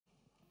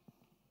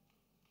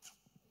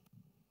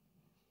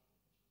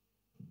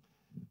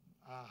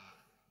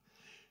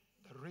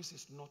The race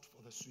is not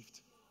for the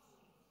swift,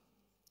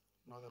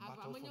 nor the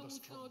battle for the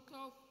strong.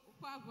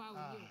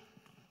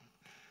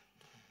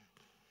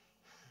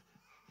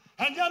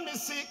 And yami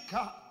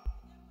sika,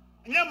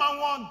 and yama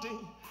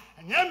wanting,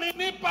 and yami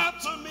nipa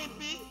to me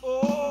be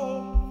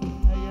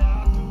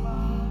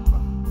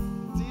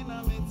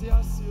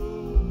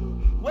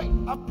wait,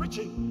 I'm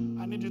preaching.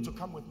 I need you to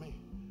come with me.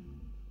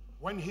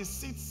 When he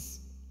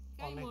sits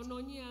on it.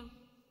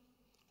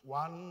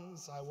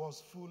 Once I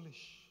was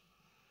foolish,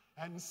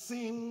 and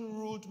sin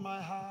ruled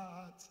my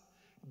heart.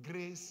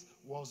 Grace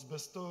was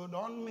bestowed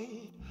on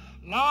me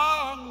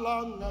long,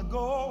 long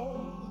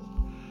ago.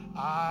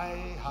 I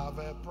have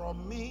a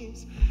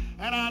promise,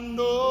 and I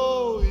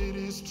know it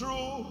is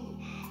true,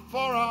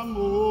 for I'm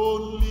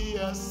only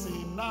a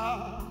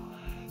sinner,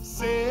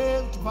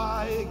 saved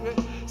by grace.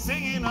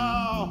 Singing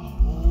now,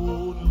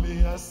 only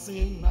a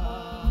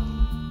sinner.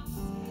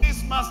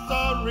 It's my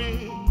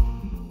story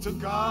to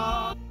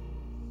God.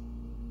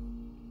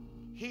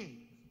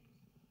 He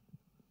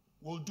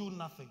will do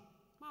nothing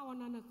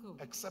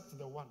except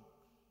the one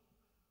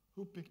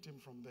who picked him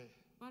from there.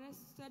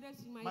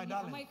 My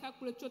darling,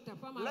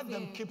 let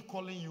them keep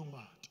calling you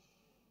mad.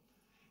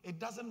 It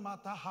doesn't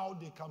matter how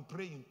they can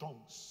pray in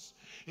tongues.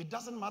 It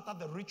doesn't matter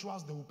the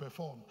rituals they will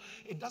perform.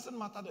 It doesn't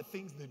matter the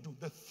things they do.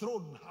 The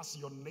throne has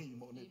your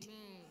name on it.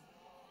 Amen.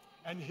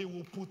 And he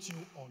will put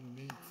you on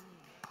it.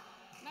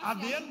 At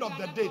the end of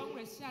the day,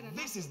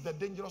 this is the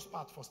dangerous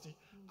part, Fosti.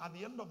 At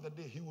the end of the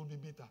day, he will be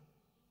bitter.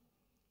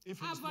 If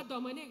he is not,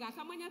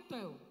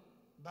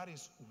 that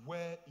is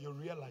where you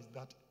realize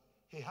that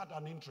he had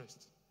an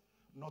interest,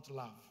 not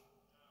love.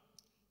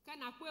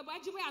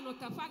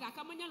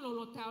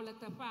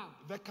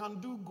 The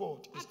can-do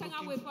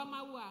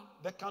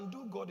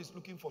God is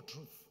looking for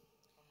truth,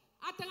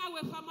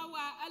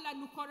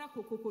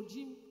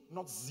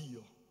 not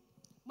zeal,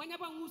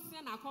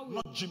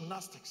 not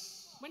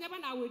gymnastics.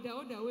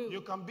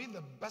 You can be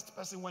the best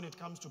person when it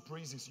comes to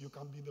praises. You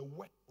can be the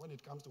worst when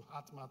it comes to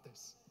heart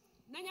matters.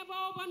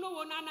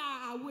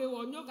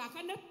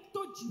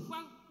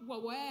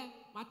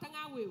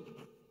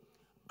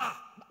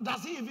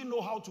 Does he even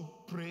know how to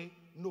pray?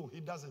 No, he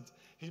doesn't.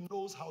 He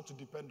knows how to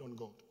depend on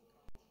God.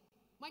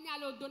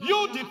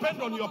 You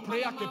depend on your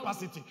prayer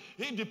capacity.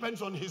 He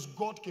depends on his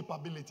God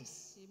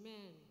capabilities.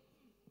 Amen.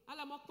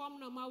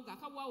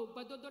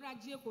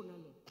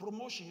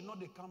 Promotion, you know,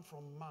 they come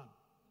from man.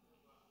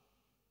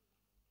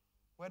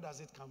 Where does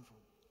it come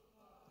from?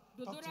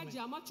 Talk to me.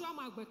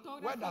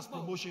 Where does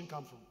promotion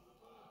come from?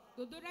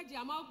 Look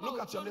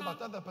at your neighbor.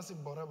 Tell the person,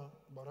 Borema.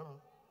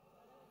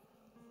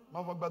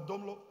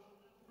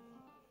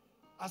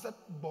 I said,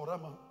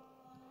 Borema.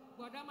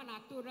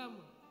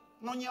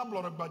 No, you have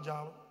blood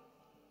bajal.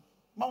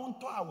 Mount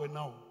Tower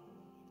now.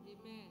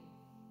 Amen.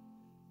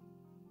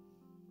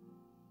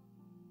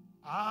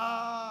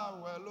 Ah,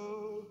 well,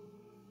 oh.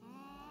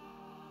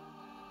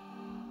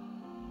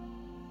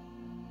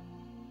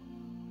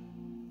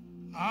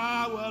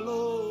 Ah, well,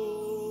 oh.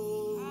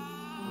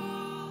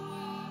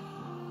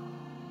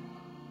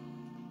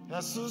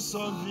 Jesus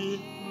of you,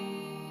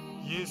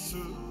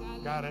 Jesus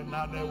got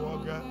another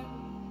walker.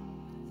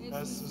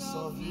 Jesus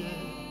of you.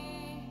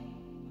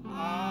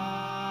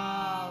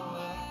 Ah,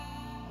 well.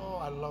 Oh,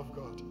 I love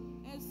God.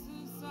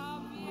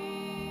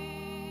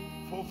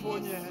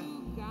 Fofonye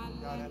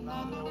got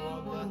another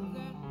walker.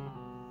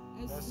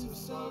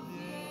 Jesus of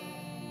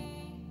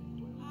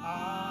you.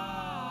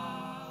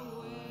 Ah,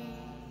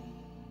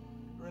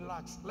 well.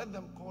 Relax. Let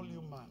them call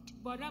you mad.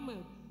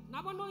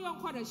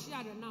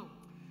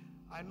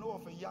 I know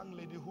of a young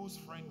lady whose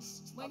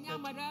friends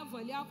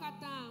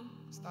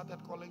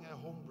started calling her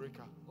home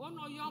breaker,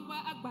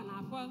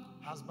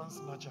 husband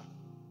snatcher,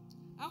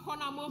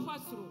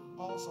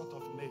 all sorts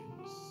of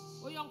names.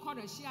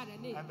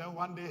 And then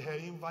one day her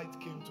invite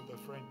came to the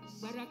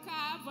friends.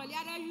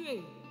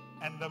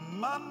 And the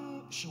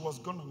man she was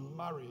going to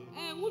marry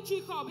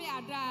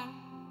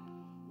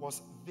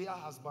was their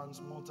husbands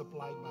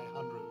multiplied by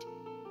 100.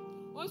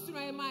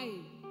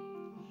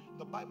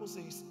 The Bible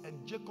says,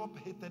 and Jacob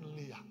hated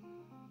Leah.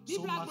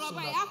 So much so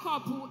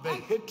that the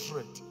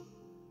hatred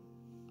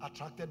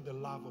attracted the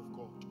love of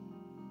God.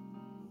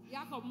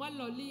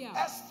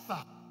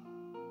 Esther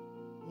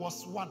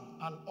was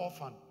an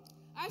orphan,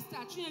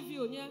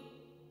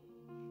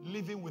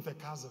 living with a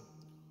cousin,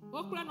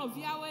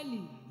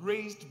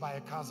 raised by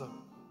a cousin,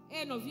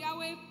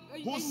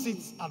 who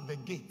sits at the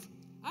gate.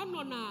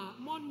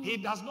 He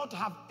does not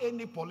have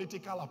any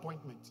political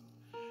appointment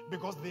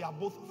because they are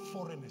both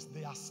foreigners.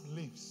 They are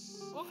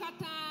slaves.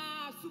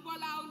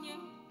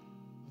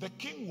 The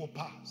king will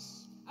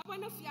pass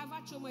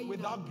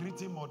without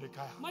greeting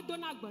Mordecai,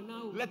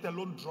 let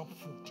alone drop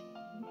food.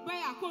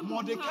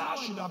 Mordecai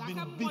should have been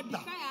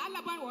bitter,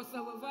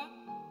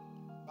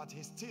 but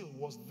he still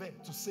was there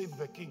to save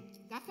the king.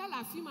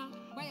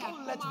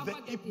 Don't let the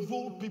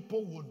evil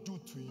people will do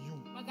to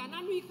you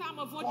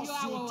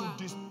cause you to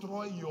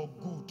destroy your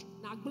good.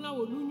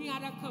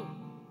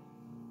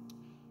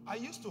 I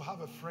used to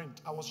have a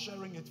friend. I was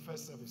sharing it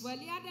first service.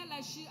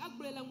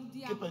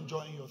 Keep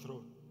enjoying your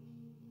throne.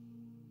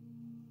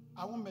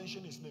 I won't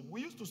mention his name.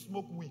 We used to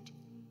smoke weed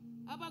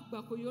at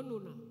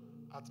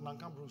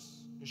Nankan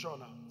Bruce. You sure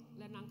now?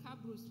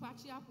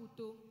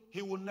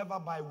 He will never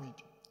buy weed.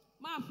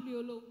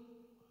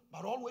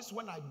 But always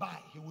when I buy,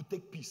 he will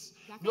take peace.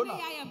 You know,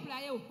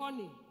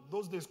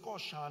 those days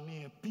called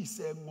Shani,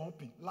 peace,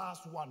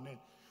 last one.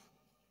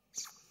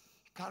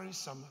 Carry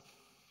some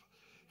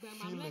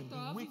feeling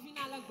weak.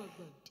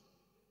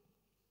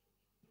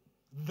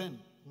 Then,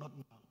 not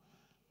now.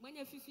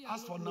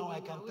 As for now, I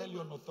can tell you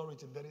on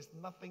authority, there is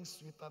nothing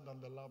sweeter than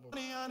the love of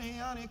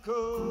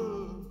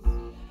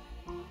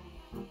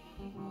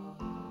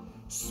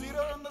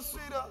sweeter and the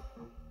sweeter,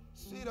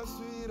 sweeter,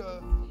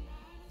 sweeter.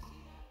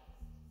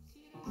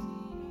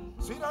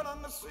 Sweeter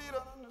than the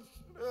sweeter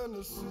and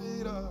the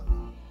sweeter.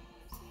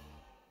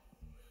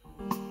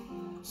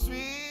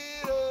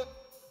 Sweeter.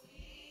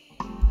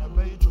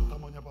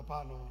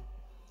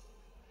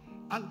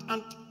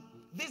 And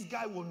this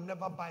guy will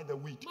never buy the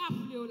wheat.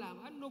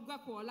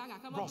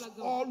 Bros,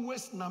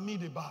 always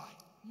Namide buy.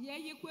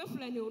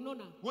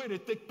 Where they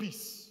take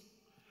peace.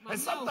 And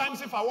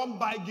sometimes if I won't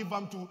buy, give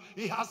him to,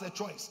 he has a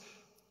choice.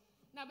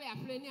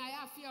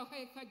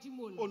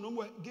 Oh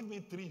no, give me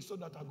 3 so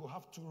that I go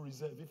have 2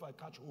 reserve if I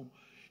catch home.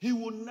 He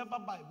will never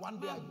buy. One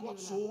day I got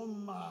so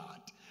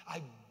mad.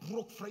 I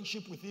broke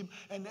friendship with him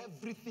and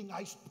everything.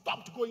 I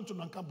stopped going to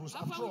Nankan Bruce.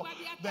 After all,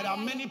 there are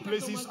many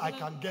places I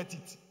can get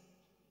it.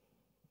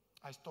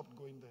 I stopped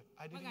going there.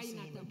 I didn't see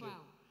him again.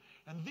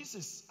 And this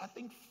is, I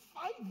think,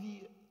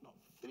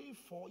 3,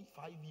 4,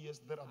 5 years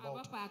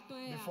thereabout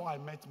before I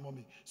met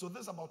mommy. So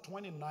this is about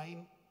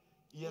 29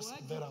 years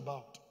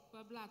thereabout.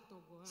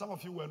 Some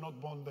of you were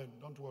not born then,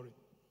 don't worry.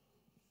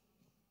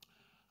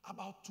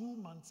 About 2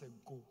 months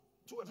ago,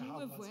 2.5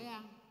 months ago,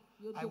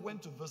 I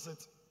went to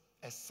visit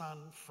a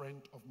son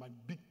friend of mine,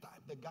 big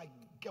time. The guy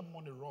get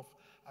money rough.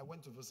 I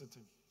went to visit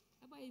him.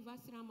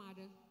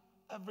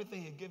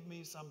 Everything, he gave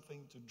me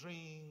something to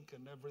drink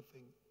and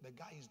everything. The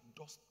guy is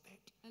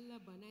dusted.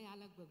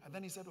 And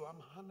then he said, oh,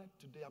 I'm honored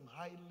today. I'm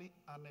highly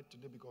honored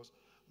today because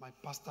my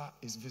pastor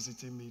is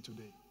visiting me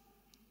today.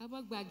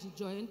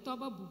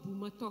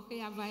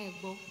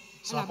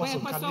 So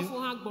Apostle,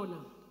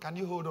 can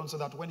you hold on so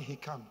that when he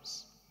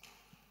comes,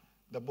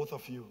 the both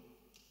of you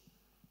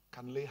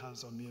can lay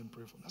hands on me and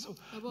pray for me? So,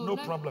 no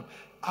problem.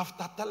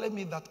 After telling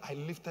me that, I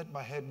lifted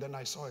my head, then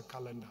I saw a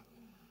calendar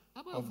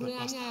of the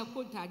pastor.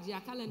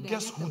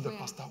 Guess who the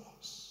pastor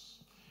was?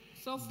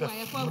 The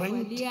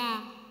friend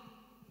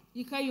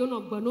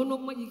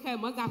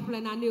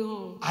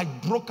I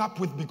broke up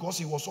with because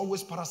he was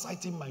always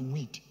parasiting my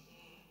weed.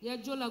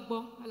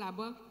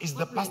 Is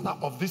the pastor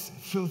of this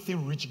filthy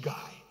rich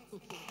guy.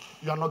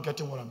 You are not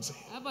getting what I'm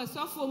saying.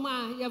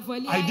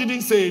 I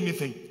didn't say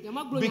anything.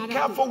 Be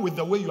careful with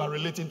the way you are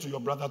relating to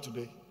your brother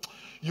today.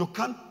 You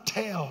can't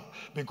tell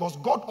because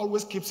God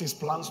always keeps his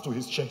plans to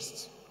his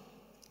chest.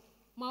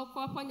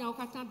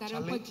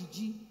 Charlie,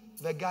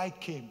 the guy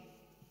came.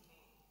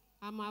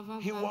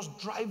 He was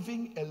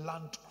driving a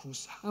Land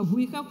Cruiser. I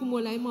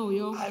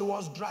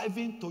was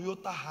driving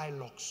Toyota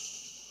Hilux.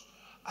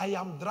 I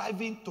am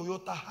driving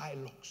Toyota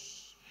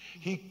Hilux.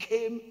 He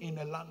came in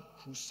a Land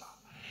Cruiser.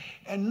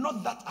 And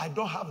not that I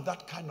don't have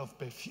that kind of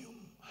perfume.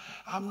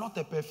 I'm not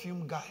a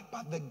perfume guy,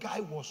 but the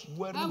guy was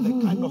wearing the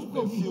kind of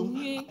perfume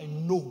I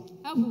know.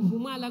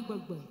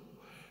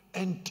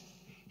 And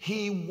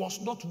he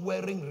was not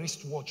wearing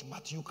wristwatch,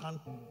 but you can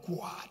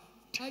go out.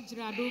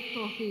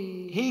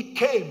 He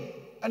came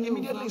and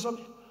immediately saw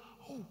me.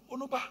 Oh,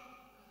 Onoba.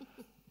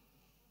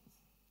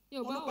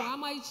 Onoba.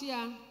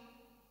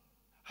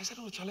 I said,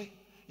 oh, Charlie,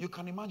 you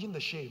can imagine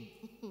the shame.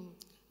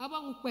 I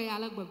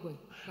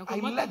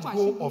let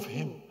go of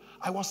him.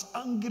 I was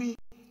angry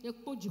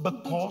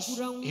because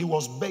he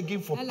was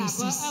begging for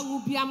pieces.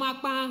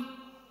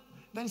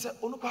 Then he said,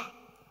 Onoba,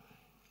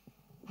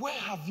 where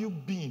have you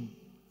been?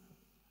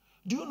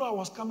 Do you know I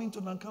was coming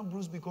to Nankan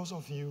Bruce because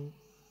of you?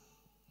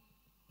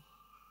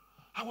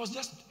 I was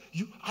just,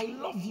 I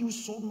love you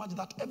so much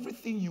that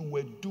everything you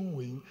were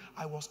doing,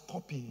 I was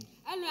copying.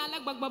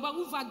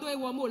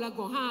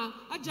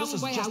 This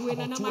is just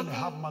about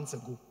 2.5 months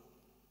ago.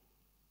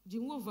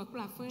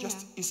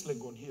 Just East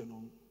Legon here,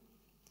 no?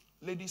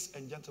 Ladies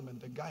and gentlemen,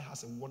 the guy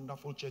has a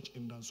wonderful church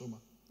in Dansoma.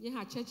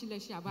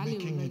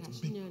 Making it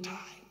big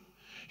time.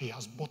 He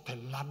has bought a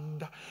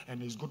land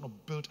and he's going to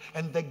build.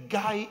 And the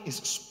guy is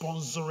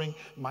sponsoring,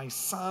 my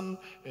son,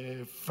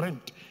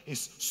 friend,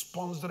 is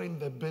sponsoring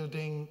the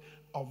building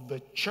of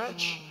the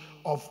church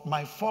of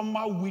my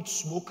former weed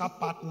smoker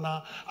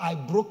partner I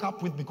broke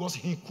up with because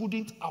he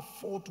couldn't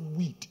afford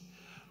weed.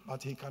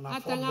 But he can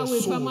afford the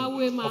soul of a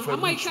rich man.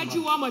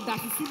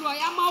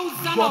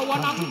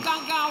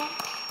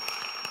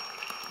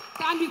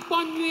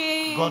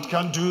 God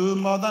can do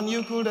more than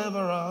you could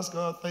ever ask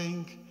or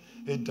think.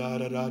 When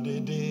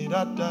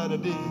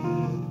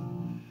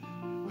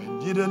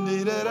you don't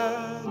need it,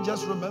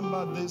 just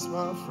remember this,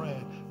 my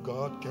friend.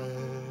 God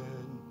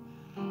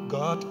can.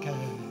 God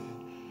can.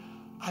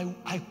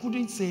 I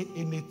couldn't say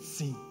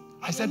anything.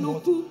 I said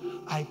what?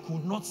 I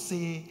could not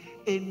say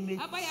anything.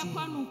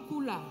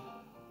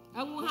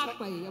 I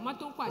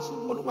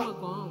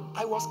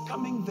was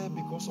coming there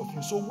because of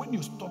you. So when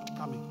you stopped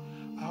coming,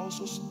 I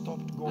also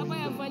stopped going there.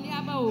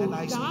 And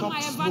I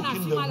stopped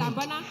smoking the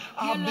weed.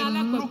 I've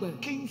been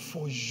looking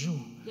for you.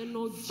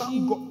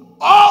 Thank God.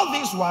 All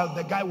this while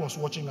the guy was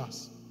watching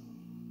us.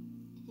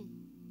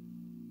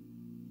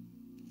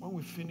 When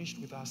we finished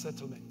with our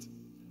settlement,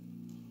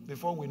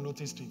 before we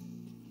noticed him,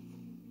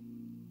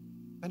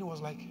 and he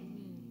was like,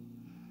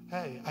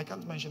 hey, I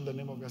can't mention the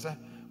name of God. I said,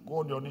 go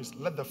on your knees.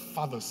 Let the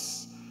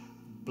fathers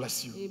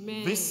bless you.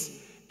 Amen.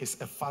 This is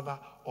a father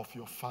of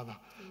your father.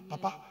 Amen.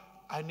 Papa,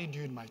 I need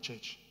you in my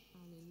church.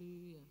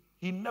 Hallelujah.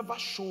 He never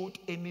showed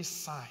any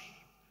sign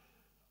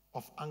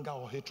of anger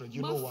or hatred.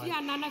 You know why?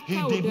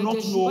 He did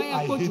not know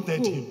I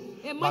hated him.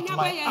 But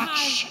my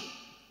action.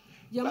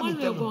 Let me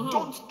tell you,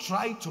 don't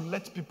try to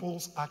let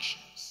people's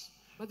actions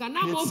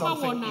create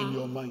something in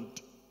your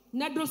mind.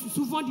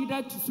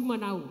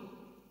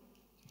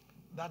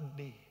 That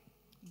day,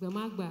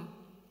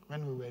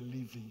 when we were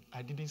leaving,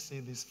 I didn't say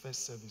this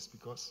first service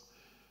because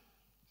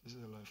this is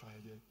the life I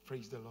did.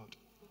 Praise the Lord.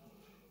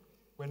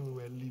 When we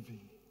were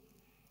leaving,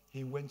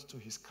 he went to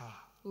his car,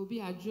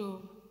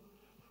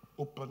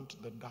 opened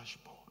the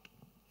dashboard.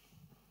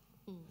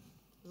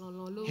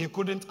 He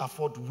couldn't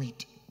afford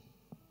weed.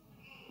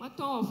 But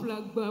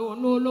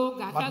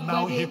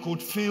now he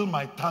could fill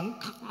my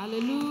tank.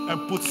 Hallelujah.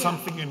 And put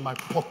something in my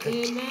pocket.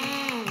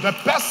 Amen. The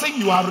person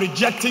you are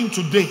rejecting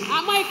today,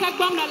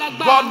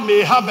 God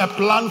may have a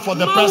plan for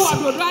the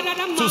person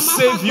to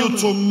save you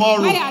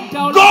tomorrow.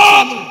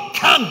 God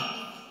can.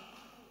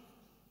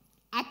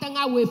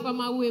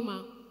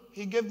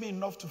 He gave me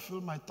enough to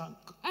fill my tank.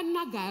 And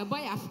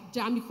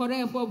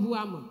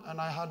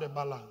I had a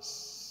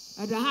balance.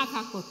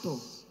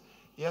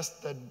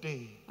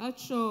 Yesterday,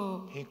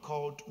 he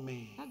called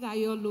me.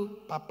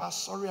 Papa,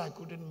 sorry I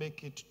couldn't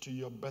make it to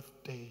your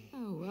birthday.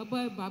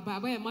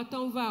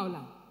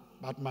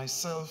 But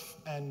myself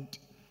and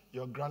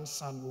your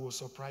grandson will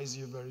surprise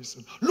you very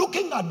soon.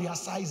 Looking at their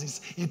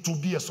sizes, it will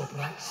be a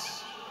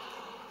surprise.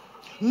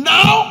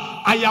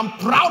 Now, I am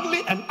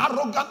proudly and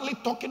arrogantly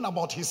talking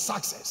about his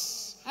success.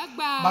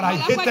 But I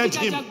hated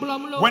him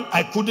when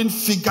I couldn't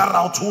figure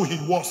out who he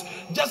was.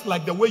 Just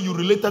like the way you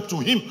related to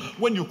him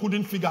when you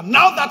couldn't figure.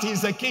 Now that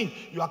he's a king,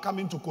 you are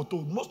coming to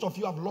Koto. Most of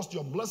you have lost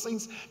your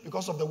blessings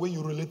because of the way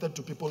you related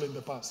to people in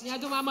the past.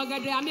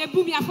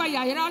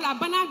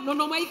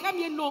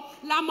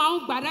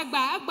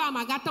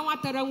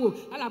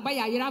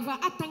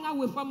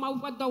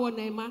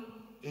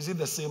 Is it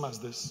the same as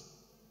this?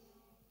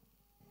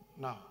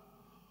 Now,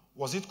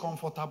 was it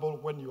comfortable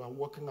when you are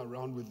walking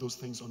around with those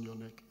things on your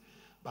neck?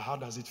 But how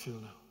does it feel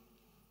now?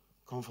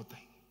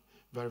 Comforting.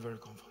 Very, very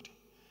comforting.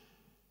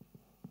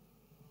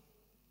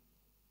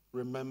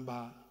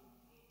 Remember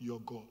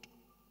your God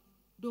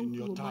in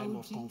your time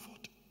of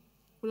comfort.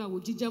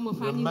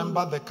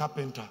 Remember the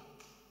carpenter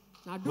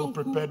who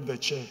prepared the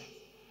chair,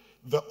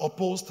 the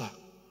upholster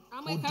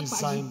who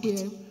designed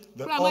it,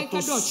 the auto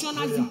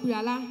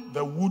sprayer,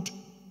 the wood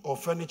or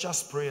furniture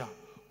sprayer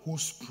who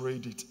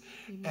sprayed it,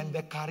 and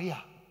the carrier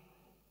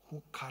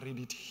who carried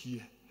it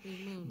here.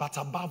 Amen. But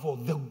above all,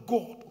 the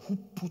God who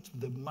put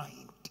the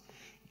mind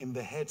in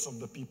the heads of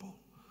the people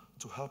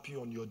to help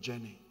you on your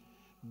journey.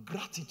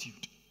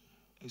 Gratitude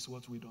is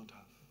what we don't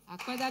have.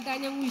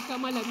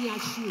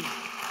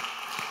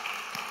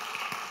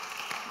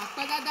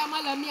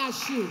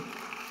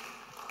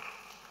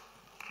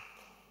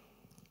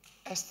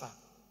 Esther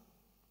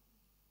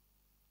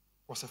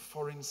was a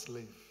foreign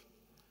slave.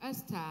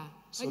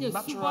 So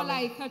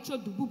naturally,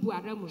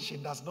 she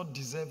does not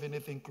deserve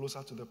anything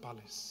closer to the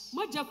palace.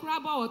 But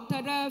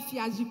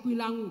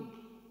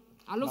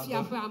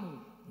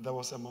there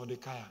was a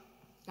Mordecai.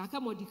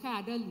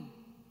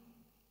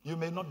 You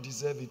may not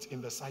deserve it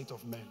in the sight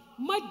of men.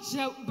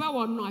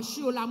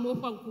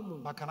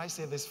 But can I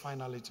say this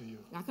finally to you?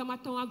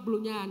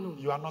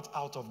 You are not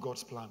out of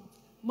God's plan.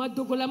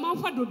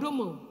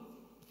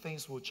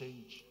 Things will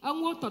change.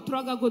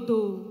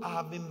 I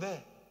have been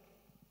there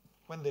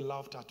when they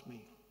laughed at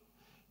me,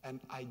 and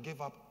I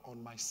gave up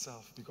on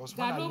myself because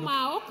when I look,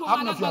 how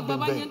many of you have been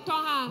there?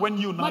 When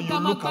you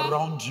look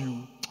around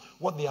you,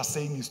 what they are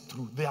saying is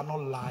true. They are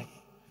not lying.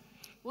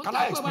 Can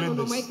I explain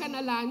this?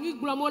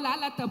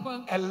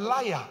 A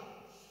liar,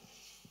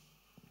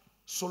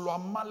 solo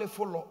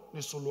amalefolo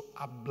ne solo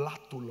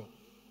ablatulo.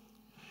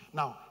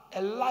 Now,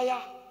 a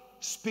liar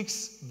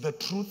speaks the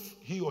truth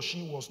he or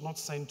she was not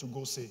sent to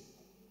go say.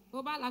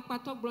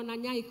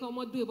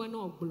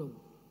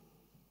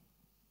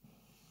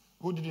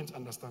 Who didn't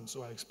understand,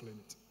 so I explain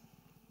it.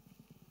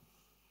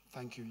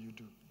 Thank you, you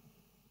do.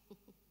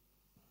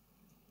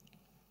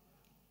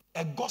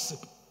 A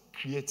gossip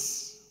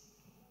creates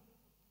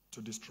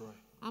to destroy.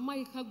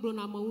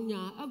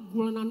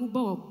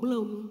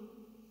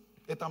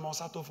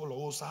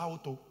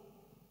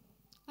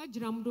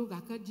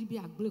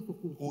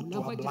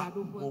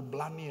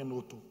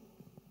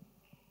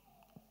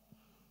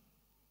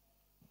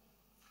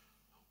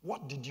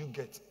 What did you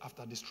get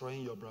after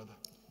destroying your brother?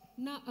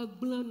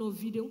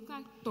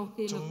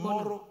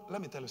 Tomorrow,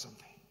 let me tell you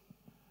something.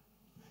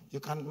 You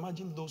can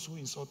imagine those who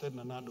insulted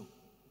Nanado.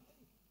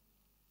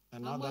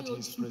 And now that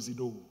he's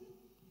Presido.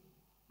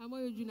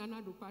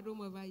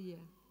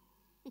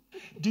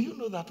 Do you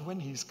know that when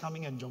he's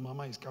coming and John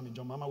Mama is coming,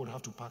 John Mama would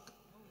have to pack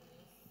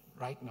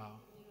right now?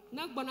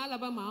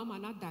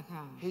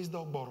 He's the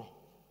Boro.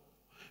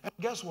 And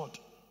guess what?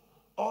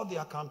 All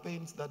their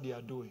campaigns that they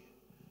are doing,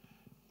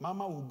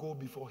 Mama will go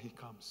before he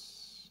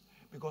comes.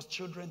 Because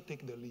children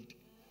take the lead.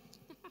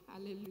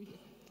 Hallelujah.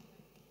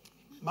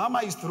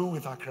 Mama is through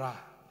with Accra.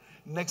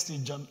 Next is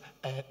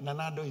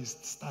Nanado is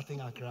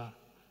starting Accra.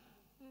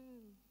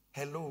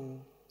 Hello.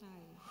 Hi.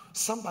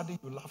 Somebody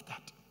you laughed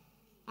at.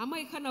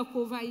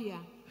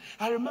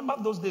 I remember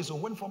those days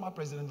when former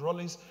President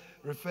Rawlings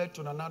referred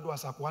to Nanado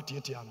as Akwati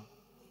Etiano.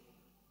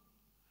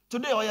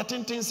 Today,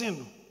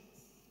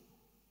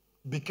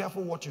 be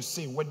careful what you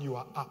say when you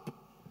are up to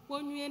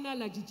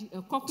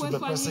the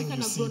person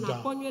you see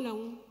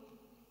down.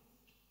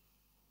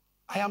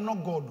 I am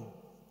not God.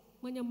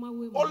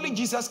 Only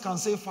Jesus can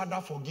say,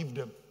 Father, forgive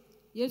them.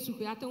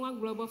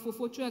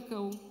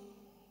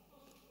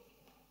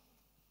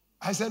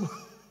 I said,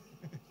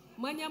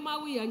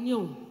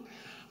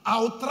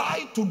 I'll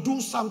try to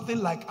do something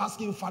like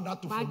asking Father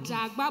to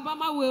forgive.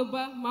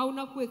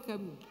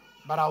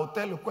 But I'll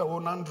tell you,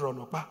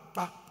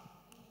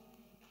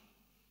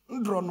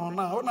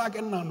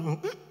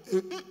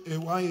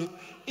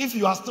 if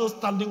you are still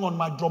standing on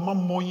my drama,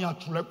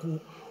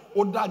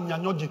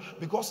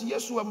 because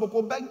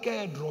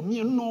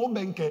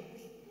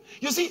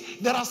you see,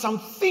 there are some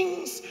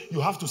things you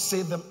have to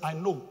say them. I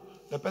know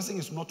the person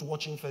is not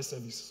watching first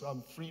service, so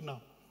I'm free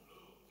now.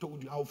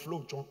 Told you I'll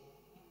flow, John.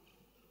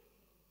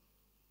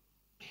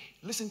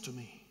 Listen to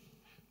me.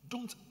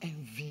 Don't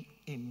envy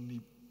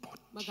anybody.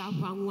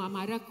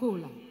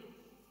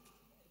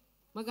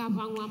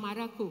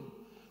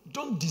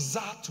 Don't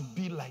desire to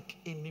be like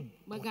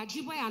anybody.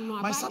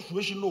 My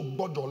situation no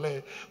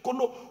bodole.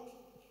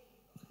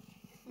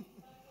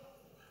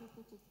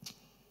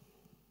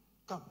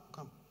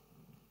 Come.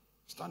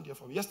 Stand here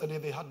for me. Yesterday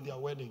they had their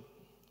wedding.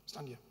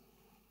 Stand here.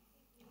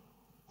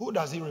 Who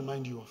does he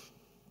remind you of?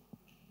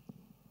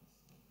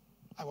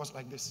 I was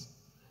like this.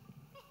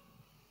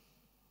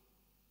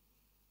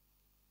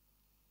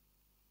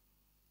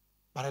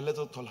 But a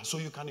little taller. So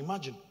you can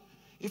imagine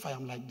if I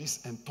am like this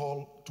and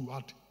tall to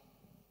add.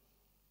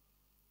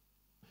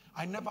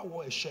 I never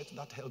wore a shirt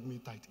that held me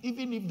tight.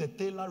 Even if the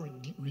tailor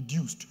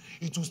reduced,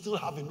 it will still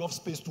have enough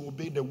space to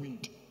obey the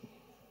wind.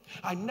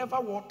 I never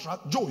wore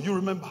trousers. Joe, you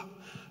remember?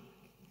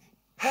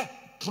 Hey,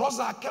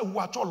 trousers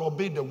will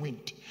obey the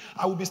wind.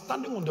 I will be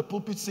standing on the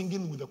pulpit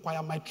singing with the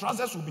choir. My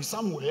trousers will be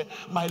somewhere.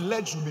 My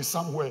legs will be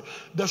somewhere.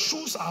 The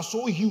shoes are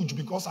so huge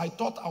because I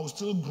thought I would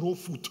still grow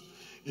foot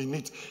in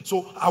it.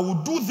 So I will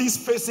do this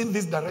facing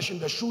this direction.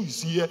 The shoe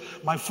is here.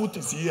 My foot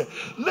is here.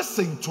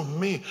 Listen to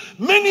me.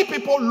 Many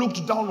people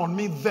looked down on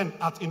me then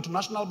at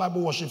International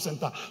Bible Worship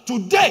Center.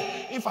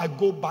 Today, if I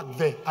go back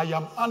there, I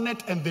am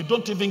honored and they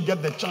don't even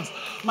get the chance.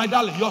 My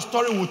darling, your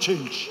story will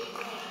change.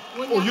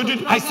 Oh, you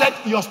did. I said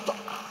your story.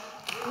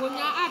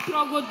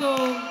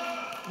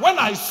 When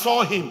I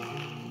saw him,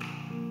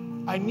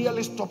 I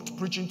nearly stopped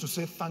preaching to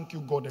say thank you,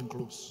 God, and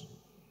close.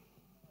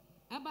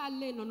 My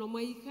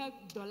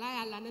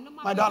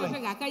darling,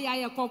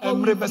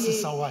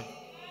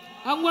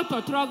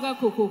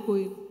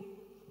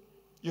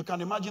 you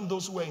can imagine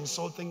those who were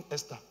insulting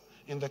Esther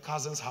in the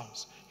cousin's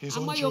house, his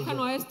own children.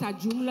 My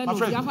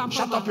friend,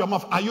 shut up your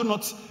mouth. Are you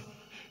not?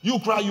 You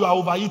cry, you are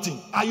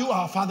overeating. Are you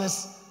our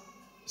father's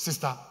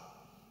sister?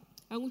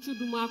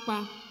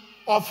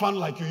 Orphan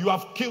like you. You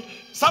have killed.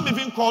 Some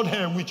even called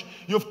her a witch.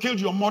 You've killed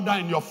your mother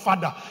and your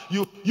father.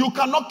 You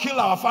cannot kill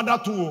our father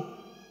too.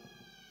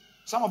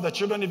 Some of the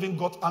children even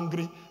got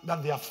angry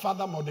that their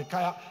father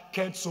Mordecai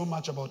cared so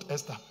much about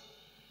Esther.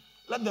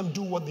 Let them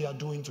do what they are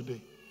doing today.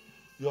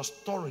 Your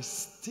story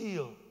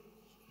still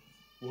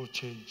will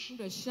change.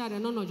 It's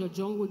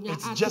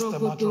just a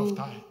matter of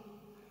time.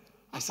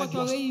 I said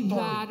your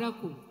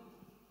story.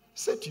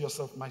 Say to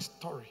yourself, my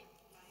story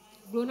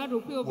will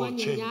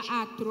change.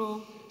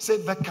 Say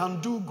the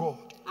can do God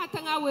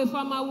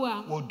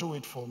will do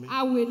it for me.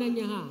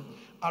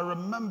 I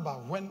remember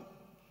when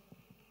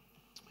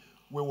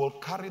we will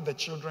carry the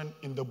children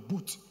in the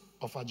boot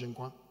of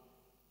Ajinkwa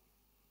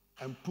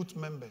and put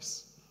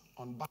members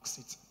on back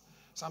seats.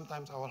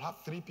 Sometimes I will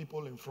have 3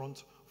 people in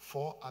front,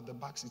 4 at the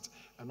back seat,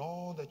 and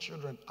all the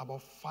children,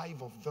 about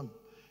 5 of them,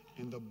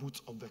 in the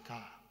boot of the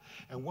car.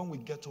 And when we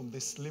get home, they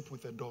sleep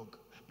with a dog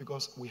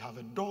because we have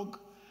a dog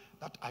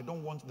that I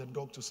don't want the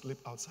dog to sleep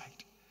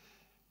outside.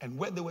 And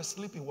where they were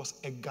sleeping was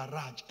a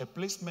garage, a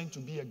place meant to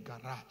be a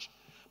garage.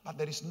 But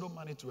there is no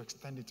money to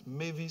extend it.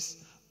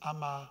 Mavis,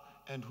 Amma,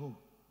 and who?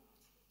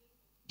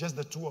 Just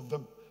the 2 of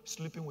them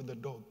sleeping with the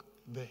dog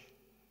there.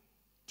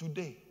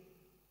 Today,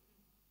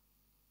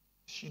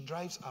 she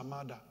drives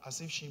Amada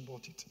as if she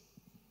bought it.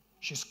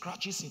 She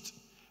scratches it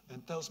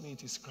and tells me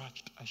it is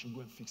scratched. I should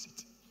go and fix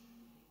it.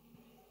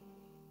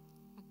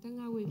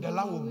 The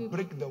Lord will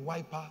break the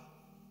wiper,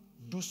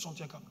 do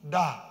something.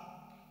 Da.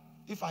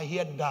 If I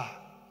hear da,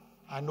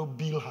 I know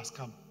Bill has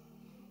come.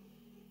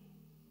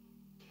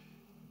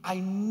 I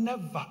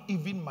never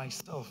even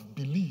myself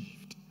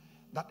believed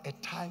that a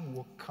time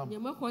will come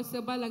that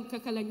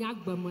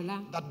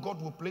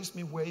God will place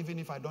me where even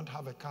if I don't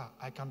have a car,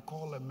 I can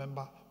call a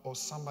member or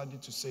somebody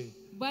to say,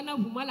 honey,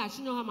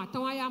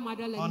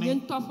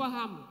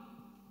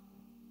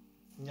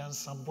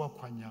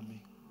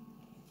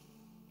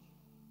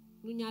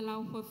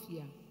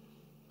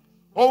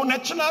 oh,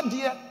 natural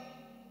dear,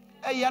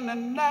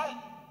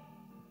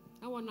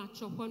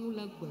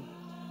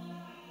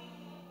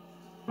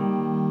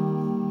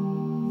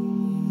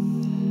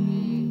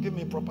 give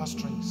me proper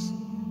strings.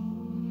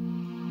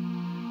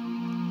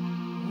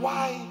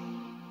 Why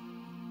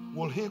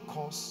will he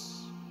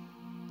cause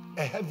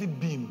a heavy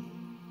beam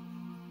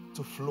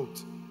to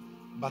float,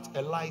 but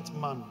a light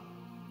man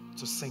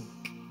to sink?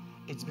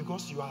 It's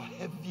because you are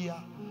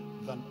heavier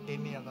than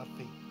any other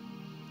thing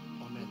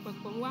on earth.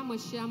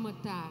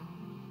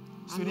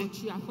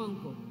 Sweetie,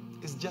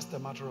 it's just a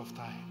matter of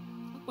time.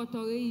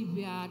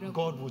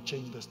 God will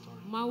change the story.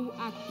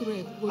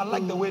 I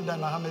like the way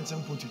Dana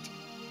Hamilton put it.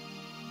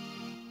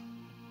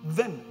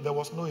 Then there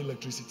was no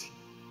electricity.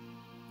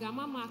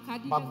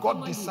 But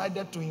God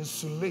decided to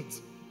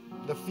insulate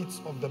the feet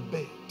of the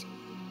bed.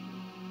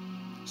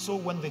 So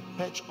when they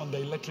perch on the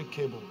electric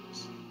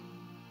cables,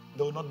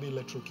 they will not be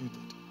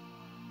electrocuted.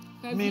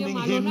 Meaning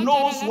he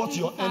knows what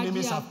your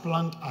enemies have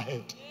planned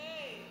ahead.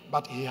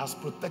 But he has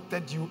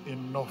protected you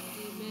enough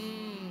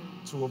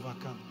to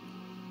overcome.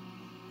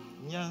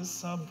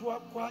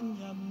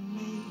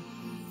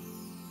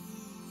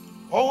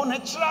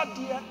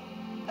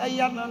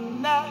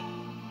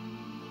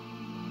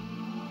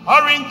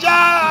 Orange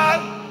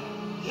eye,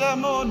 yeah,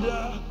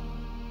 mother,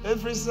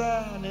 every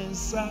son and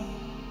son.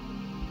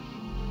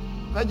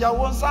 Kaja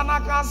won sana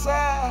can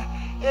say,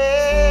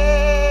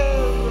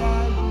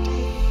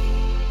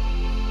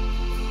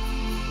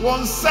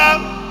 one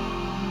son,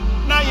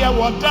 na ya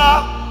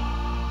water,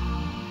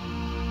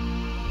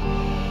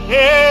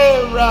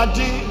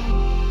 radi,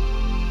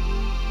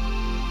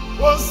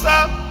 one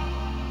son.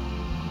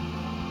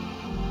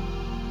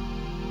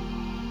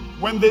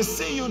 When they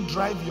see you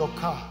drive your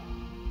car,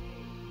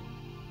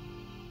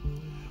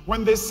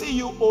 when they see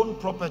you own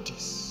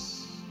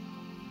properties,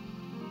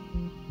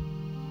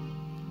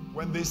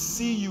 when they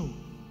see you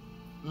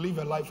live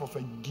a life of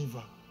a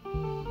giver,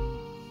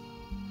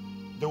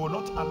 they will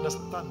not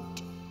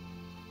understand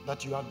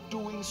that you are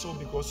doing so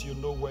because you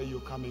know where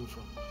you're coming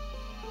from.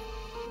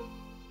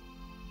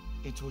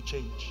 It will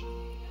change.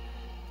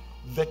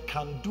 The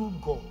can-do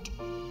God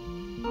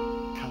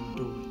can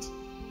do it.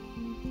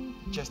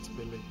 Just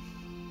believe.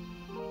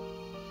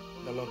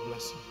 The Lord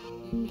bless you.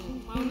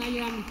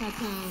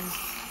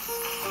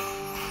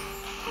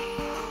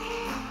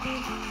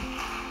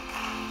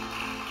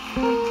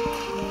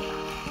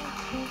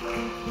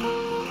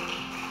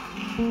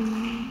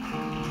 Amen.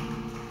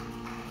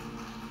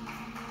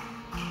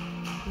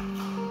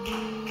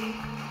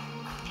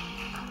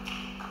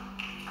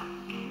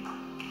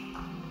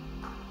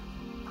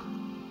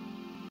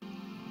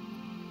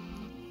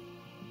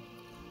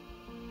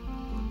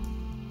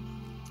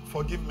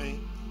 Forgive me.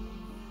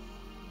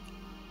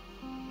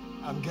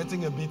 I'm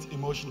getting a bit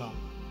emotional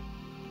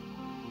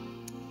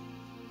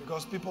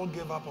because people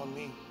gave up on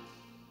me.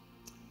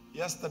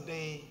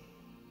 Yesterday,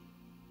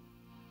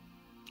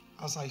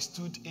 as I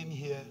stood in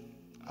here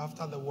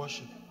after the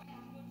worship,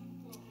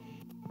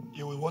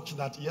 you will watch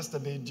that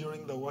yesterday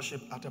during the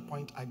worship, at a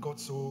point I got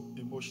so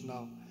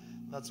emotional.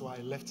 That's why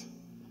I left,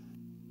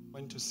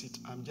 went to sit.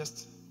 I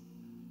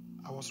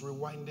was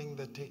rewinding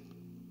the tape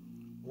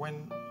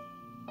when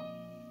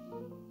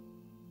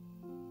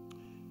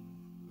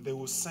they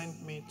will send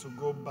me to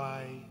go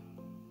buy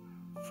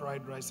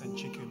fried rice and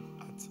chicken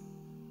at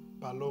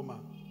Paloma.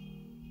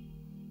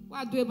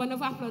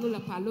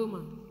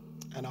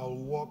 And I'll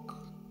walk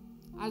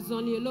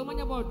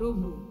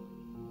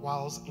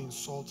whilst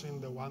insulting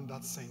the one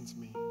that sent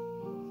me.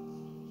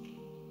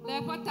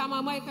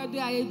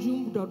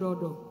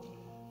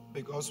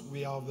 Because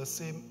we are of the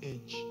same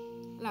age,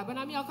 but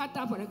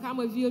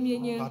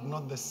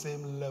not the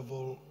same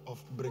level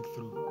of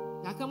breakthrough.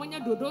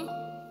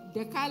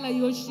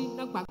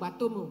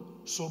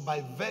 So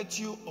by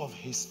virtue of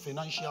his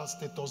financial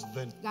status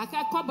then,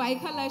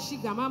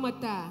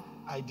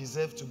 I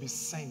deserve to be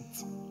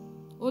sent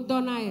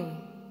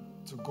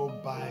to go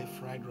buy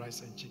fried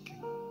rice and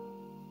chicken.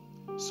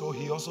 So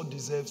he also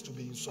deserves to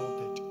be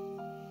insulted.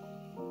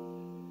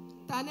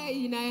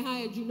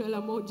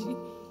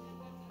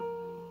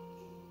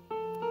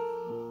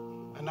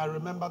 And I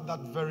remember that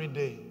very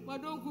day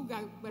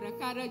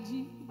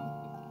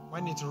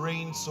when it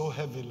rained so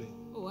heavily.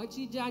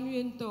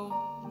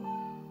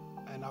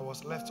 And I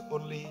was left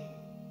only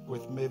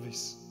with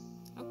Mavis.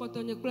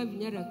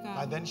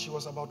 By then she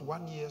was about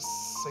 1 year,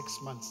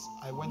 6 months.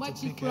 I went to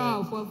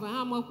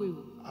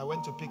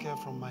pick her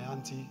from my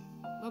auntie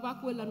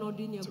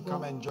to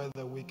come enjoy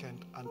the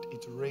weekend, and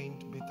it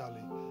rained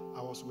bitterly.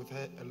 I was with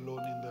her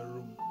alone in the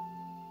room.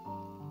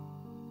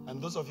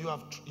 And those of you who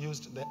have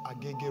used the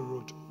Agege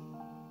road,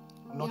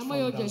 not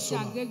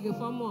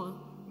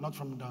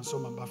from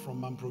Dansoma, but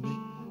from Mamprobi,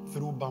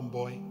 through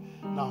Bamboy.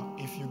 Now,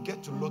 if you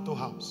get to Lotto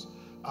House,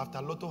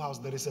 after Lotto House,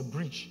 there is a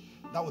bridge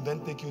that will then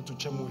take you to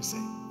Chemwese.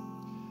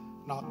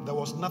 Now, there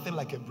was nothing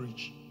like a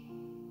bridge.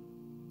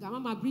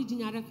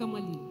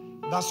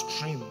 That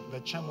stream, the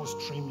Chemo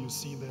stream you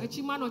see there,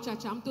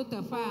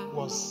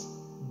 was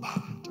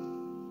bad.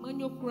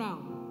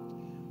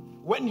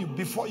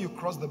 Before you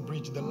cross the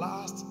bridge,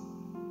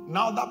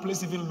 now that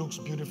place even looks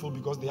beautiful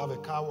because they have a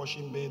car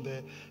washing bay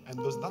there, and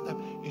that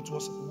time it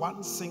was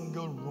one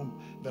single room.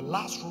 The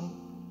last room,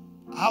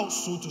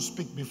 house so to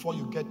speak, before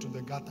you get to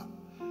the gutter.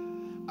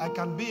 I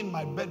can be in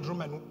my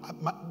bedroom and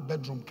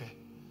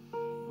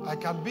I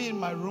can be in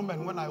my room,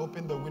 and when I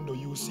open the window,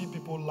 you will see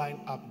people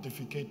line up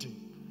defecating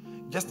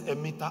just a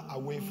meter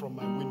away from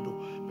my window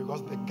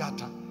because the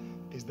gutter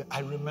is there.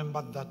 I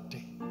remember that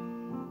day.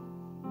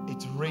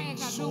 It rained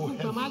so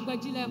heavy.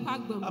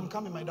 I'm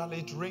coming, my darling.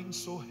 It rained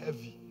so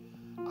heavy.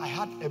 I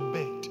had a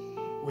bed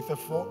with a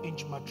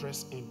 4-inch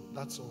mattress in.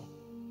 That's all.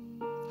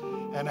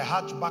 And a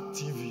hatchback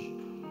TV,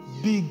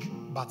 big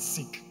but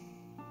sick.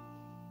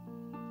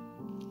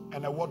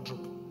 And a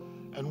wardrobe.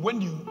 And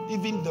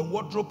even the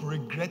wardrobe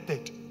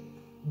regretted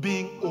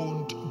being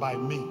owned by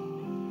me.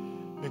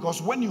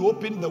 Because when you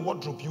open the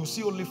wardrobe, you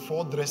see only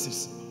 4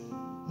 dresses.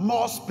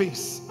 More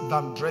space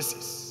than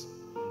dresses.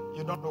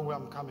 You don't know where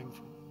I'm coming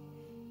from.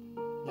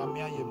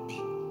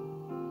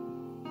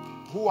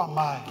 Who am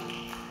I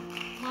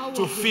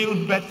to feel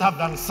better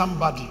than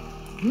somebody,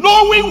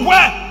 knowing where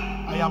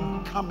I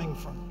am coming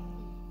from?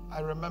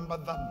 I remember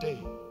that day.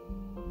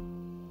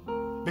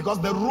 Because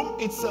the room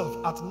itself,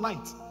 at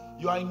night,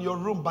 you are in your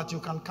room, but you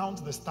can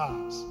count the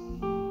stars.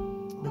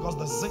 Because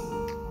the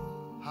zinc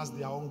has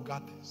their own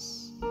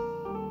gutters.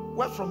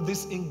 Where from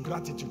this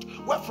ingratitude?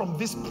 Where from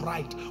this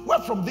pride? Where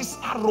from this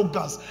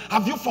arrogance?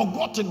 Have you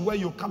forgotten where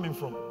you're coming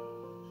from?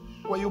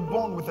 Were you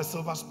born with a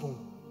silver spoon?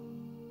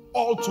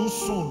 All too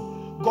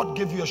soon, God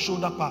gave you a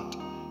shoulder pad.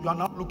 You are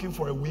now looking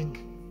for a wig.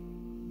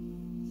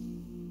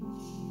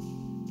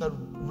 The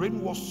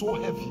rain was so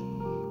heavy.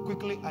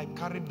 Quickly, I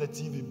carried the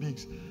TV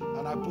bigs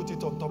and I put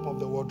it on top of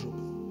the wardrobe.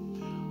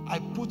 I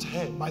put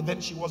her. By then,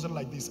 she wasn't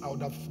like this. I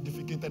would have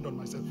defecated on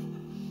myself.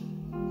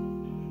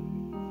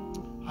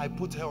 I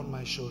put her on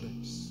my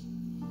shoulders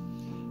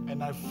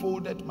and I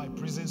folded my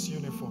prison's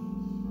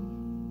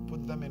uniform,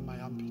 put them in my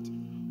armpit,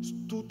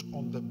 stood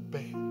on the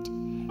bed.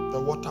 The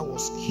water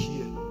was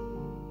here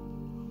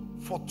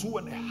for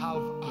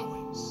 2.5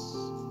 hours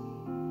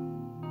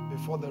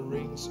before the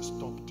rains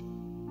stopped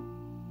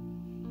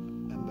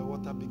and the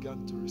water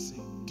began to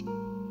recede.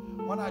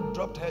 When I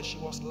dropped her, she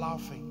was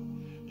laughing.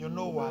 You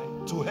know why?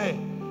 To her,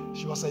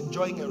 she was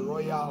enjoying a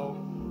royal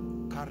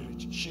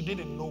carriage. She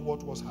didn't know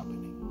what was happening.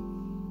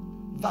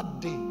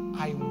 That day,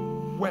 I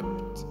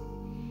wept.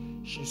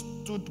 She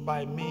stood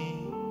by me,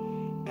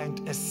 and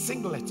a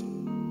singlet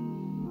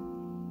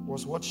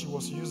was what she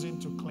was using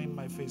to clean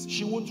my face.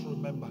 She won't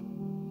remember.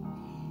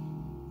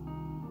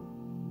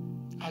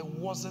 I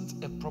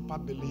wasn't a proper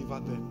believer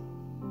then.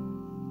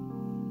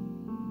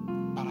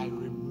 But I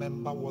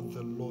remember what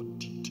the Lord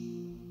did.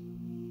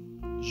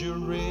 You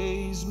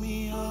raised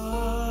me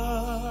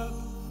up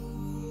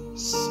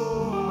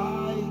so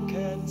I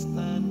can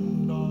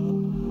stand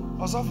on.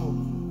 Osafo,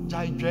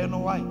 jai no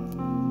why.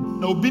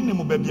 No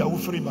binimu baby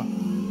awufriba.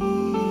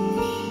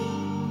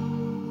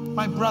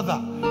 My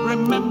brother,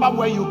 remember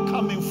where you're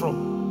coming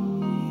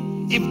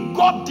from. If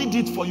God did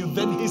it for you,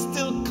 then He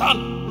still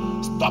can.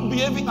 Stop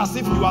behaving as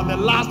if you are the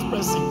last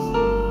person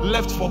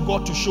left for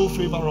God to show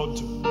favor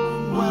unto.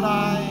 When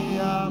I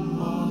am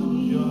on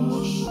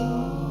your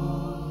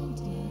shoulder,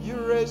 you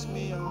raise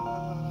me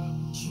up.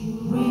 You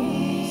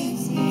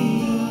raise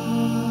me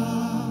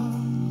up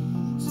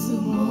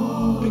to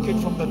more. Pick it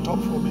from the top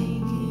for me.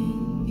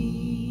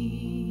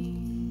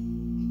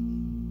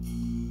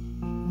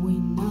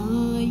 When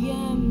I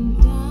am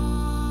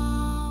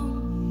down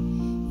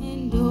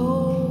and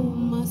oh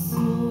my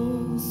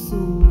soul so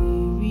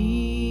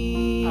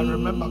weary. I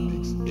remember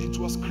it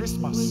was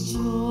Christmas.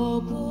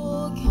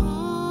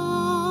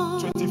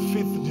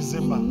 25th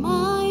December.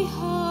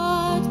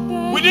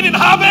 We didn't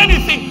have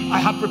anything. I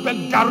had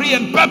prepared curry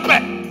and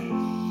pepper.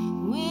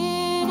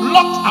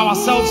 Locked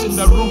ourselves in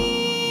the room.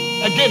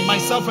 Again,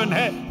 myself and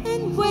her.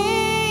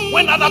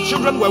 When other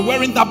children were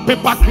wearing that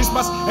paper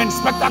Christmas and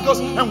spectacles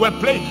and were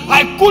playing,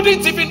 I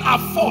couldn't even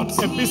afford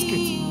a biscuit.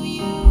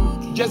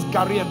 Just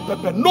curry and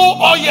pepper. No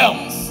oil.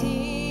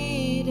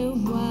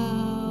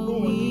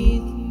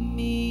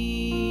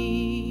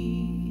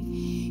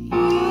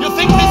 You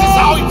think this is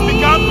how it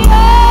began?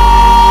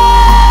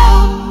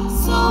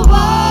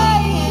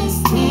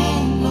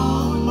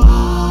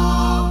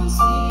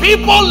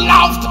 People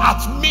laughed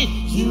at me.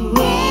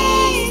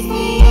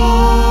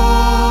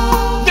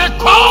 They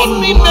called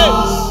me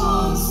names.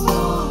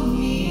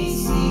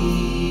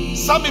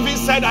 Some even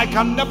said I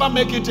can never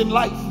make it in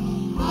life.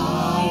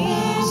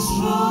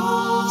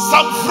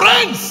 Some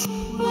friends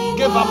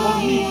gave up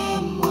on me.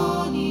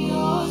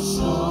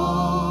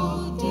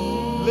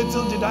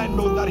 Little did I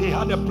know that He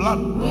had a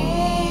plan.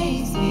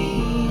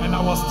 And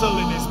I was still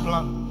in His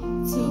plan.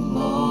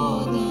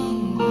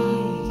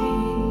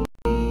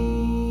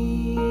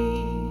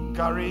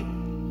 carry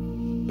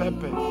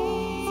pepper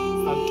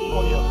and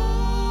oil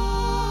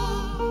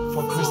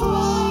for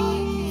Christmas.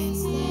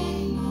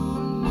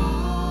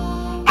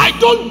 I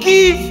don't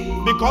give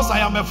because I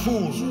am a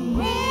fool.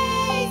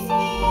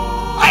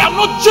 I am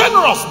not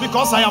generous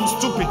because I am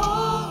stupid.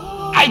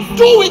 I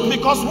do it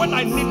because when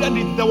I needed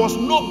it, there was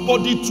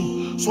nobody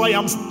to. So I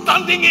am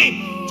standing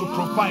in to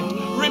provide.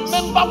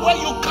 Remember where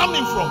you're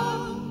coming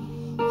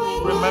from.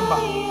 Remember.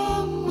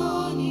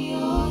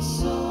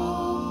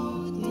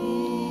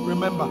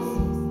 Remember.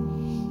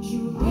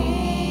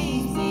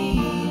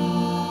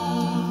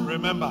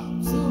 Remember.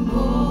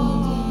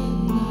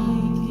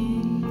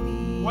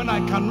 When I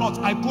cannot,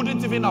 I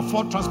couldn't even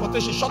afford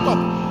transportation. Shut up.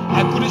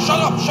 I couldn't, shut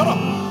up.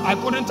 I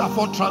couldn't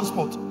afford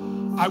transport.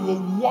 I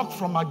will walk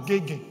from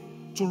Agege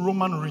to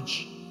Roman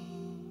Ridge.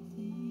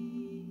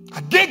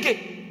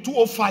 Agege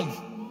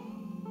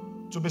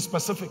 205 to be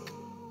specific.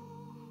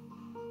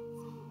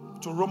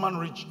 To Roman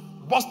Ridge.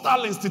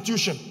 Bostal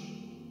Institution.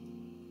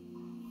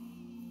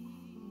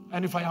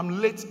 And if I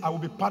am late, I will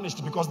be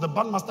punished because the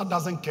bandmaster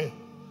doesn't care.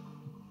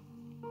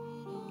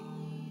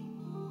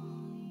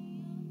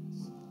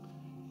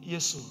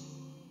 Yesu.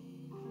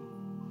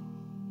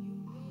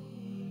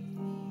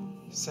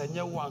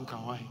 Senye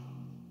wankawai.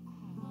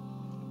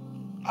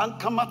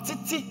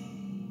 Ankamatiti.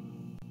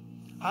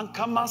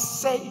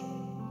 Ankamasei.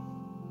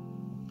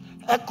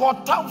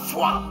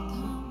 Ekotamfwa.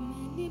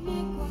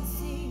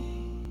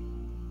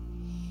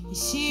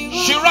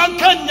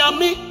 Shiranka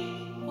nyami.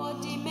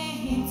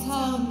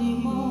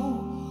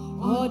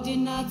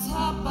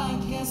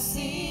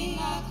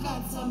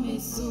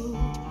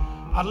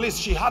 At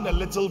least she had a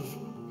little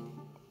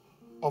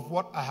of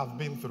what I have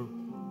been through.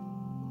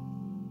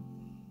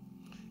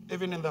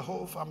 Even in the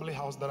whole family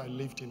house that I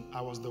lived in,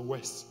 I was the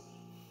worst.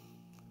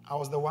 I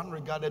was the one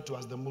regarded to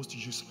as the most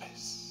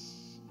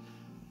useless.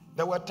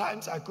 There were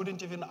times I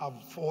couldn't even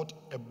afford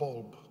a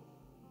bulb.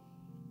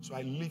 So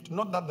I lived,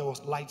 not that there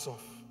was lights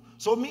off.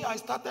 So me, I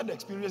started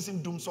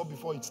experiencing doomsday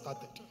before it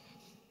started.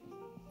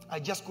 I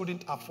just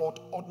couldn't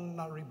afford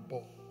ordinary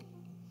bulb.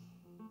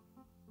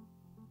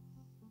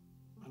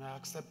 And I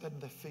accepted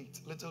the fate.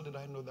 Little did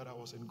I know that I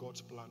was in God's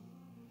plan.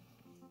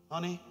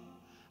 Honey,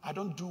 I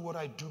don't do what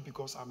I do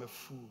because I'm a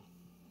fool.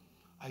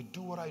 I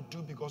do what I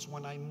do because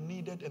when I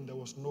needed and there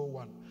was no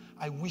one,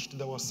 I wished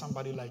there was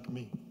somebody like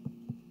me.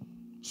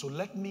 So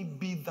let me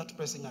be that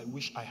person I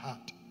wish I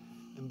had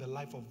in the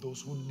life of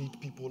those who need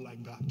people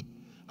like that.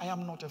 I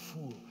am not a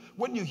fool.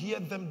 When you hear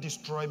them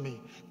destroy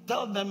me,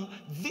 tell them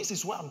this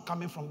is where I'm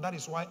coming from. That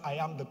is why I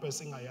am the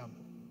person I am.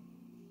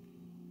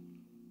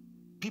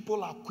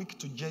 People are quick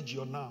to judge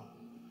you now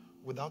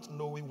without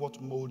knowing what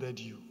molded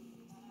you.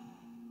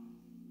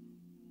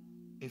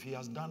 If he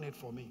has done it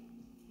for me,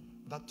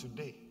 that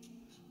today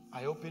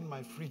I open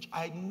my fridge.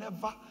 I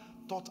never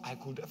thought I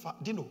could ever,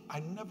 I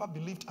never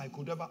believed I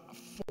could ever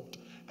afford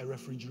a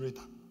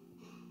refrigerator.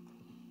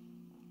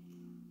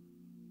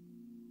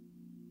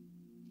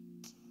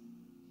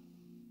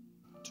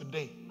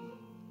 Today,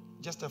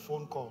 just a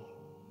phone call,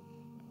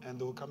 and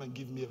they will come and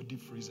give me a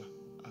deep freezer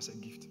as a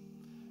gift,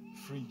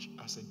 fridge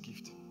as a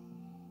gift.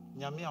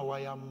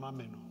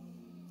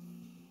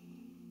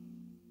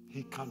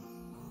 He can.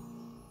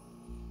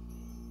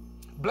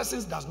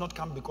 Blessings does not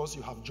come because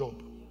you have job.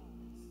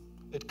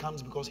 It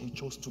comes because he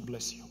chose to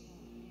bless you.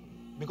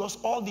 Because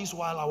all this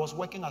while I was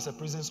working as a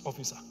prisons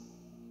officer,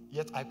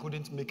 yet I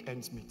couldn't make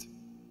ends meet.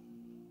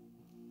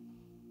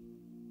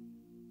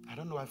 I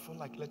don't know, I feel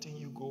like letting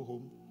you go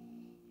home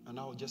and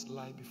I will just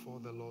lie before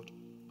the Lord.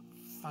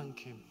 Thank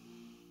him.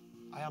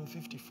 I am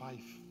 55.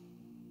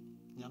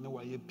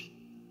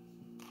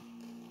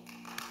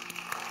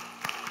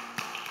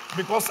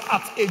 Because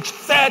at age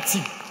 30,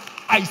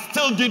 I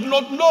still did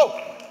not know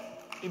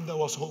if there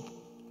was hope.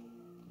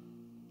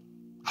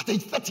 At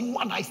age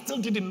 31, I still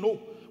didn't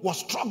know, was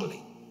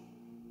struggling.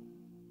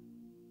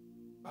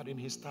 But in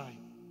his time,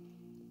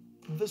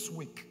 this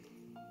week,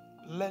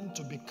 learn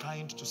to be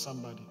kind to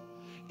somebody.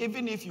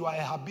 Even if you are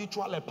a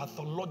habitual, a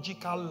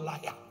pathological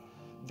liar,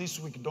 this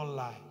week don't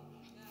lie.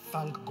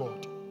 Thank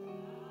God.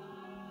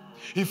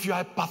 If you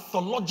are a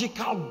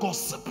pathological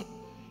gossip,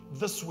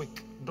 this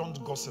week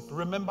don't gossip.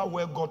 Remember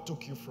where God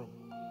took you from.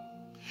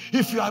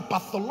 If you are a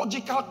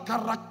pathological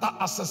character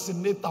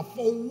assassinator,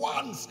 for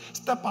once,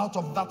 step out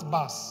of that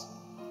bus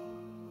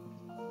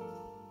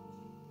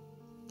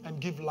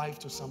and give life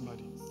to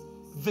somebody.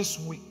 This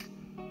week,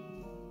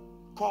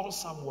 call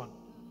someone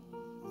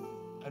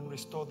and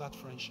restore that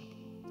friendship.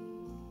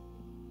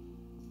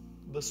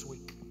 This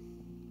week,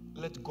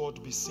 let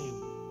God be seen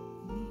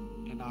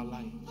in our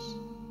lives.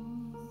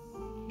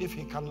 If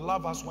he can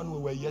love us when we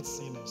were yet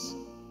sinners,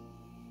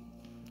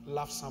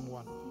 love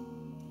someone.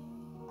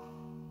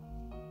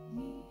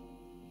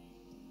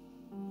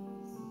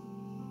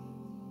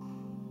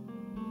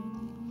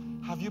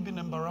 Have you been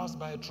embarrassed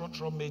by a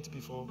trotro mate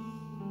before?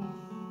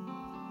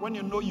 When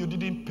you know you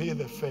didn't pay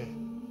the fare,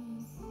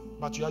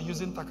 But you are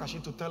using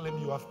Takashi to tell him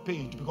you have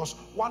paid, because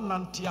one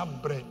nantia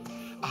bread.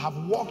 I have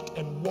walked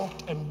and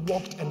walked and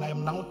walked, and I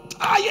am now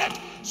tired.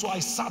 So I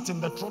sat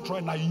in the trotro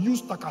and I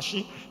used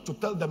Takashi to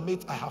tell the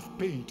mate I have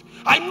paid.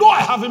 I know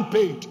I haven't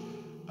paid.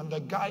 And the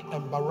guy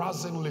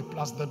embarrassingly,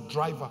 plus the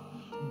driver,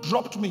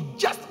 dropped me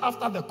just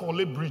after the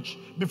Kole Bridge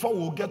before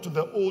we'll get to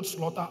the old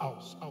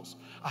slaughterhouse.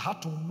 I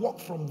had to walk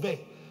from there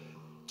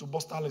to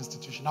Bostal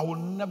Institution. I will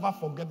never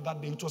forget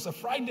that day. It was a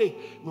Friday.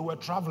 We were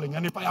traveling,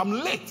 and if I am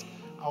late,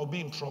 I'll be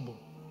in trouble.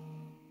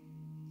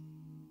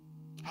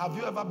 Have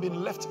you ever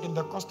been left in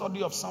the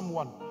custody of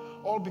someone,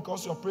 all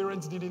because your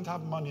parents didn't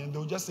have money, and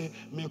they'll just say,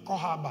 "Me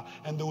kohaba,"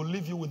 and they will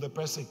leave you with the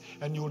person,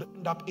 and you will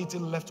end up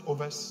eating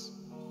leftovers?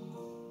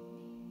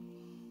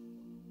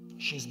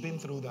 She's been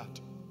through that.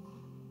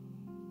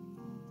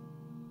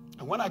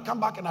 And when I come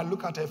back and I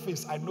look at her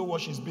face, I know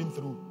what she's been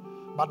through.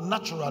 But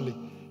naturally,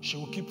 she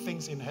will keep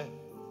things in her.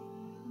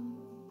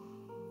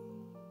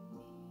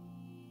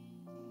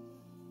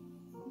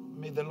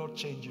 May the Lord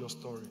change your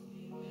story.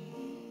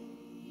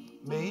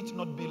 May it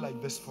not be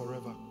like this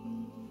forever.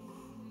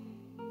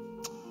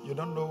 You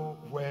don't know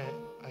where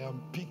I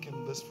am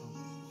picking this from.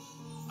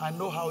 I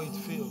know how it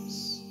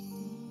feels.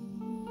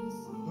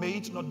 May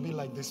it not be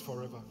like this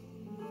forever.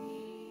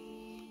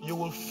 You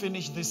will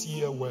finish this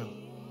year well.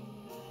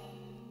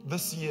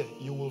 This year,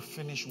 you will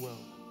finish well.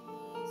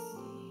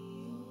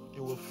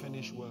 You will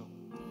finish well.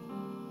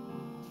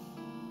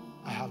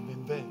 I have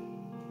been there.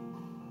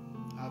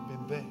 I have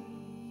been there.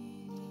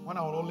 When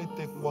I will only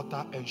take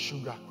water and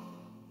sugar,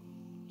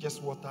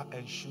 just water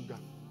and sugar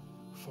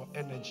for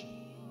energy,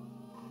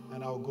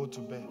 and I'll go to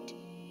bed.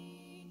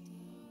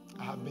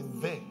 I have been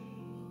there.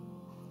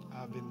 I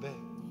have been there.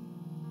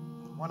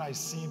 When I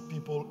see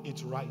people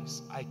eat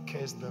rice, I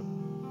curse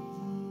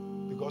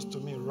them, because to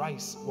me,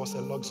 rice was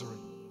a luxury.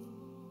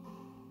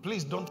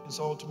 Please don't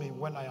insult me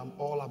when I am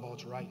all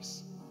about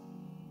rice.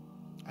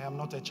 I am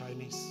not a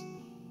Chinese.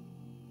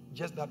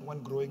 Just that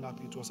when growing up,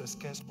 it was a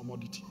scarce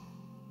commodity.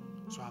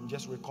 So I'm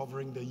just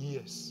recovering the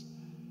years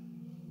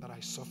that I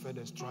suffered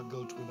and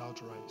struggled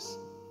without rice.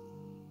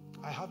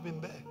 I have been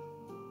there.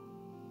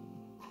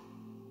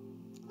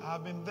 I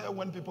have been there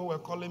when people were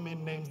calling me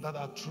names that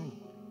are true,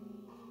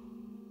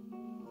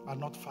 but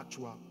not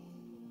factual.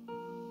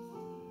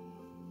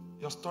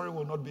 Your story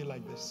will not be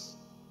like this.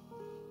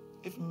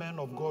 If men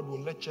of God will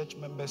let church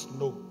members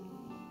know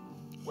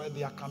where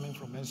they are coming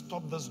from and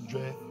stop this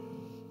joy,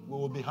 we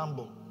will be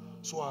humble.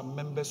 So our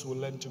members will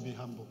learn to be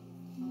humble.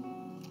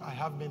 I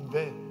have been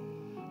there.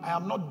 I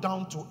am not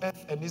down to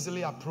earth and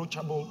easily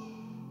approachable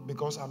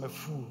because I'm a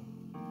fool.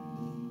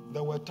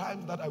 There were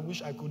times that I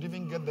wish I could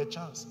even get the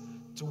chance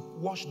to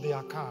wash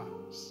their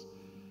cars,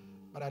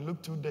 but I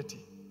look too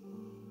dirty.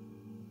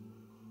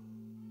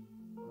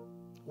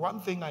 One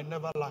thing I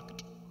never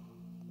lacked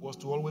was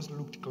to always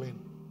look clean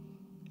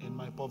in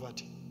my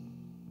poverty.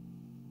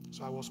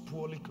 So I was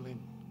poorly clean.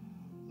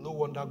 No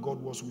wonder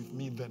God was with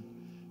me then,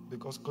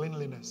 because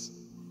cleanliness.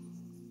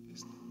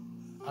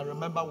 I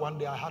remember one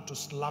day I had to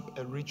slap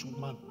a rich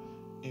woman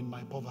in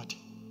my poverty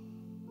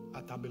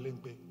at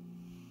Abilingpe,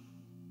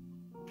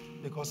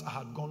 because I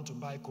had gone to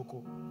buy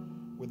cocoa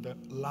with the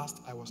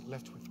last I was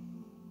left with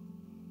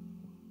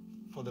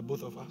for the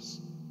both of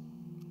us.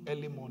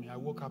 Early morning, I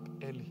woke up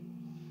early.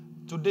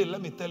 Today,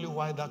 let me tell you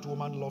why that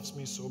woman loves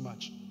me so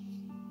much.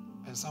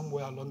 And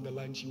somewhere along the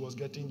line, she was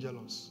getting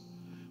jealous.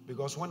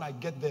 Because when I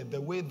get there,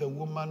 the way the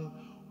woman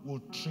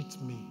will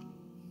treat me.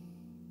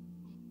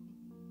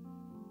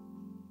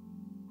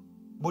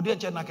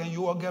 Can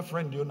you a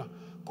girlfriend, you know?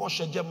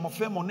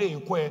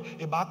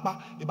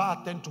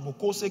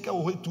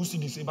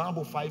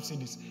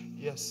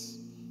 Yes,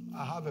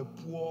 I have a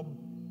poor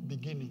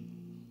beginning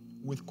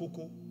with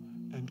cocoa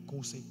and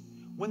kose.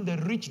 When the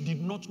rich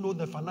did not know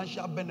the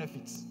financial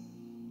benefits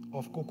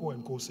of cocoa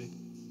and kose,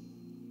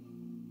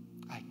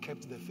 I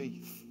kept the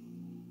faith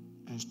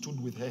and stood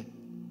with her.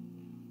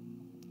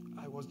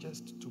 I was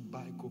just to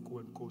buy cocoa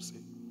and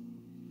kose.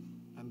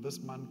 And this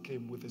man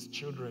came with his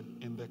children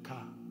in the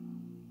car,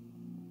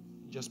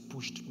 just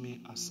pushed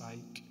me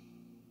aside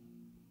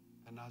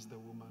and asked the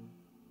woman.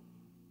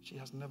 She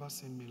has never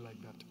seen me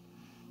like that.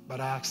 But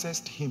I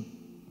accessed him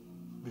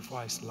before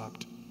I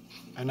slapped.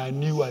 And I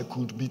knew I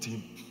could beat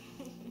him.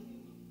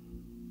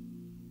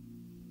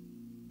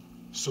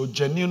 So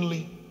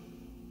genuinely,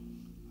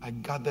 I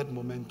gathered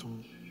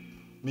momentum.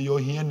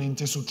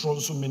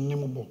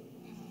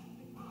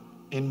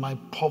 In my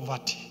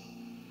poverty,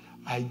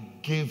 I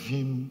gave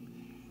him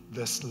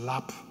the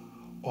slap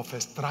of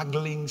a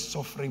struggling,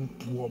 suffering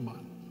poor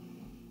man.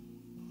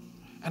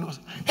 And I was,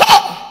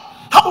 hey!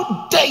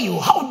 How dare you?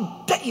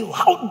 How dare you?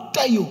 How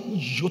dare you?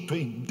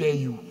 Yoto dare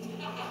you.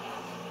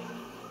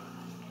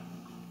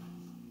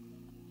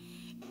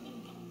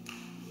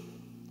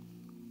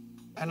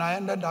 And I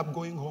ended up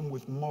going home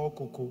with more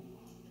cocoa,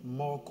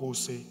 more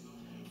kose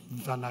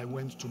than I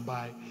went to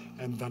buy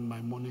and than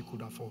my money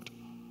could afford.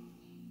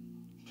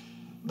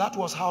 That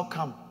was how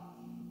come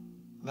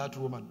that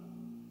woman.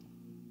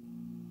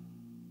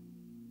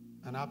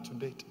 And up to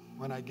date,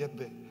 when I get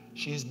there,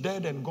 she is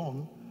dead and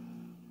gone,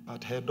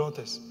 but her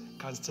daughters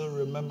can still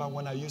remember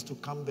when I used to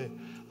come there.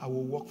 I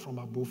will walk from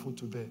Abofu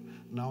to there.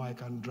 Now I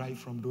can drive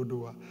from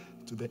Dodoa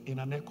to the in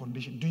an air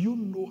condition. Do you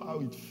know how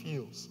it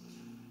feels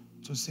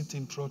to sit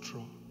in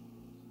Trotro,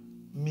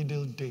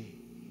 middle day,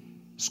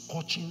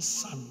 scorching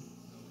sun?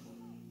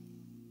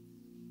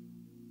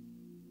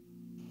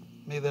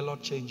 May the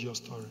Lord change your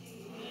story.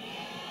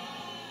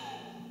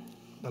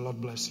 The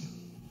Lord bless you.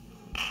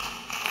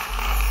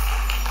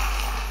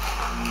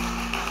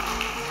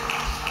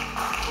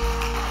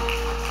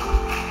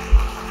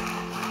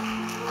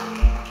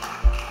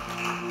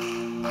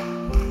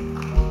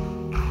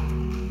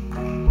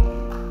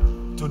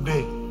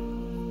 Today,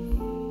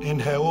 in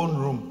her own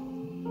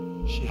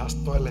room, she has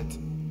toilet,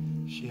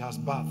 she has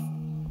bath,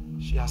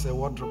 she has a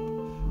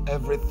wardrobe,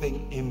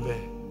 everything in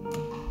there.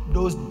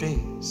 Those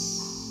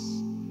days,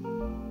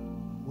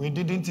 we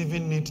didn't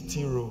even need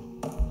Tiro.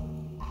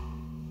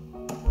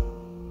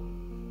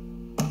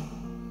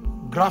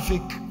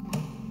 Graphic,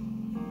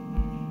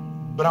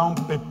 brown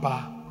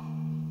paper,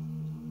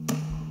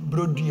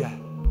 brodier.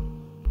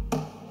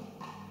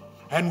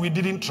 And we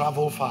didn't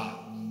travel far.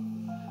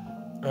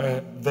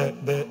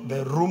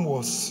 The room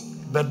was,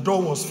 the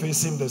door was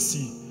facing the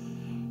sea.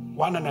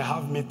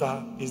 1.5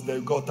 meters is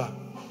the gutter.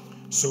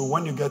 So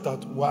when you get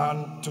out,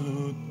 1,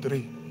 2,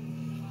 3.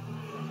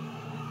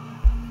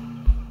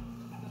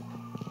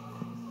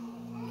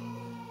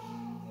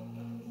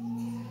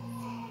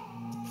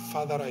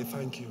 Father, I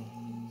thank you.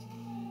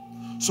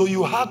 So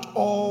you had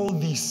all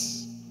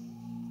this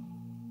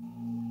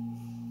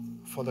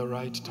for the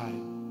right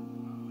time.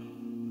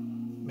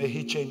 May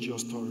He change your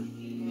story.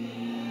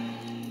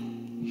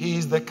 He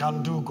is the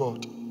can-do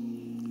God.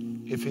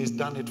 If He's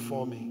done it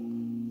for me,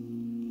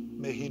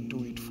 may He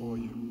do it for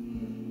you.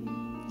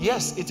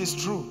 Yes, it is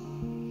true.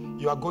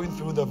 You are going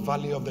through the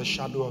valley of the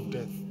shadow of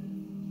death.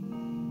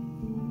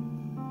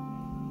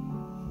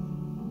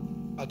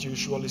 But you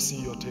surely see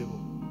your table.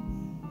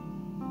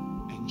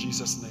 In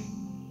Jesus' name.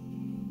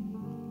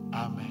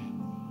 Amen.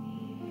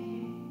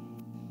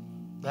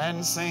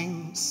 Then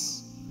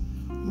sings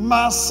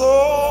my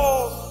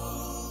soul,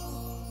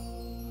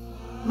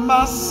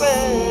 my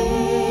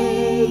Savior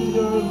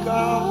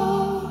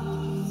God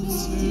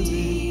to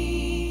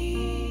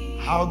thee.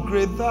 How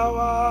great thou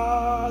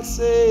art,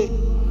 say,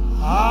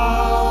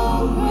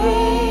 how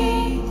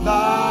great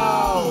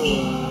thou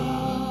art.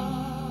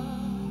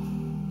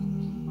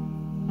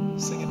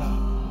 Sing it now.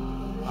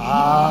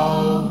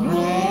 How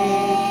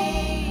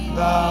great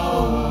thou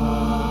art.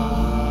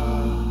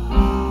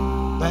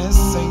 Then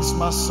sings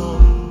my soul.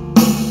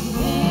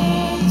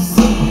 Then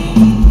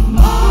sings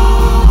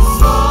my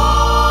soul,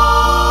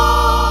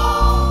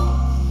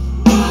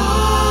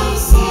 my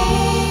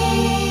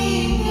Savior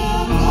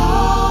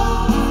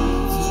God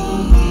to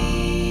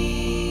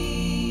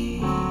thee.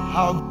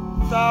 How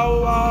thou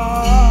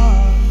art.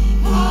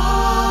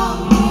 How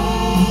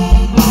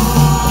great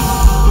thou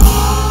art.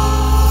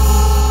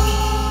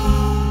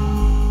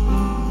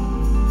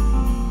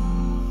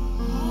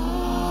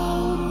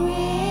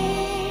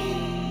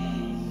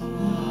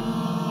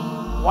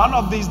 One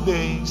of these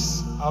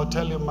days, I'll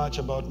tell you much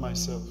about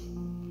myself.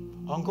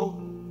 Uncle,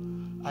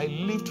 I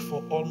lived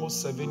for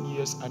almost 7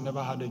 years. I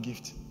never had a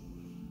gift.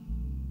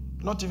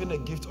 Not even a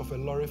gift of a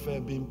lorry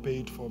fare being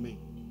paid for me.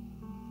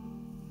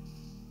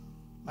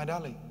 My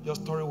darling, your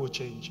story will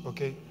change,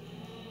 okay?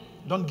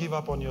 Don't give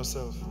up on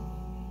yourself.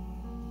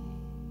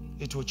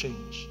 It will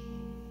change.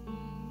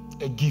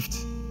 A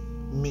gift.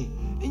 Me.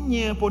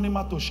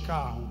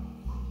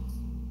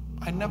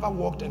 I never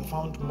walked and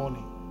found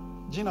money.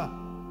 Gina,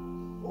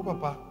 oh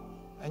papa,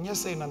 and you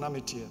say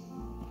nanamitia,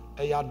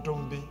 a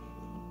yadombi,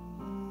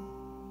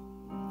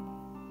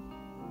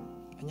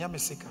 and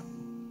yamisika.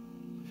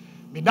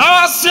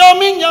 Midasio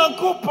minyan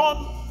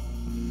coupon,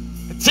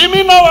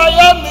 Timmy no I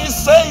am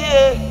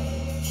say,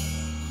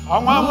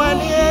 on my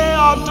money,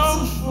 I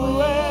don't.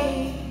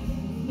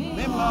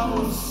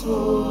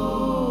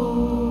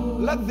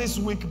 Let this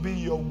week be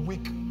your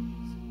week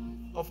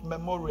of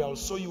memorial,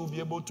 so you'll be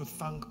able to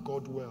thank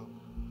God well.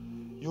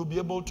 You'll be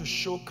able to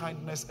show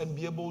kindness and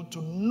be able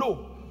to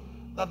know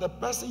that the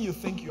person you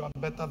think you are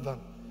better than,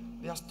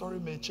 their story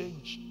may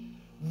change.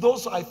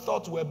 Those I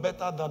thought were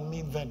better than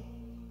me then,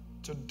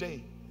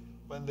 today,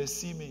 when they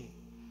see me,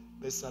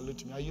 they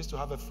salute me. I used to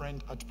have a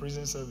friend at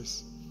prison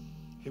service.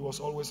 He was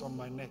always on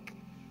my neck.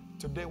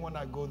 Today, when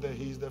I go there,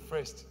 he is the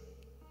first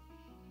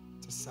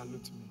to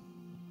salute me.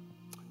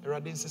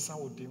 Eradin sesan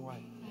wo din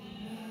wai.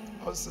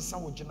 O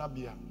sesan wo gina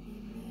bia.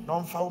 No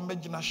mfa wo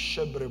magina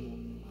hyebremu.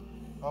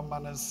 O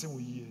mananse wo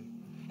yie.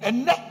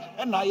 Enne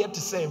na ye te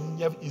say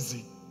mnya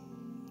easy.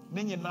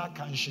 Ne nyina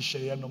kan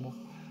hyehyeye no mo.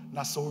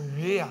 Na so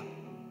wie a.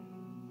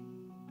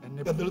 And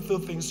the little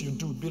things you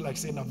do be like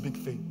saying a big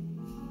thing.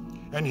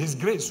 And His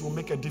grace will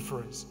make a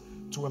difference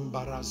to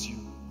embarrass you.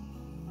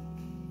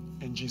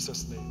 In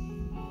Jesus'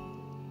 name.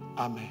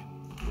 Amen.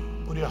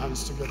 Put your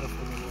hands together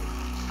for the Lord.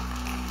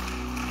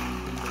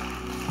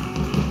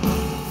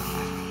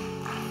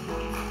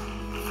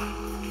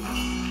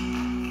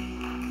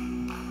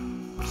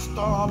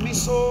 Storm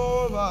is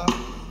over.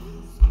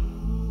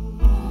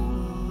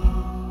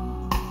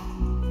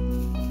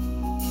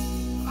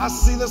 I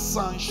see the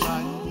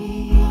sunshine.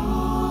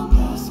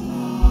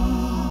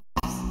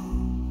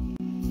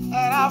 And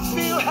I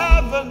feel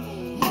heaven.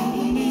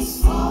 Heaven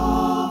is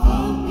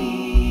over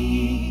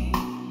me.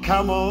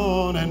 Come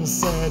on and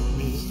set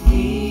me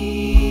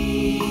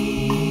free.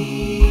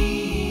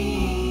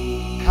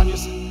 Can you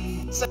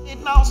say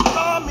it now?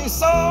 Storm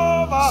is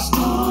over.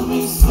 Storm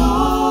is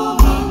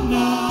over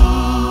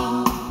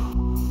now.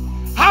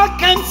 I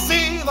can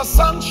see the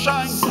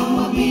sunshine.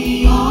 Somewhere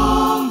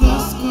beyond the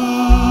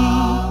clouds.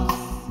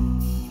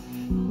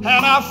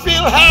 And I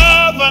feel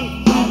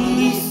heaven. Heaven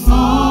is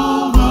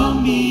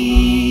over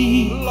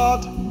me.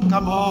 Lord,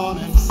 come on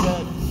and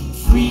set me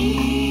free.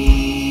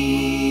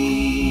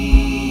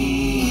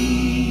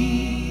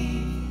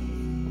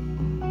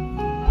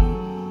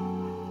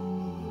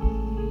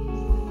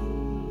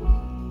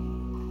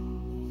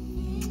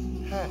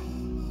 Hey,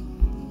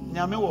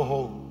 Nyame wo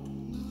ho.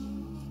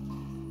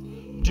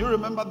 Do you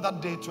remember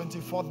that day,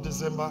 24th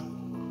December,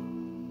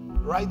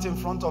 right in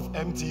front of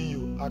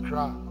MTU,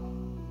 Accra?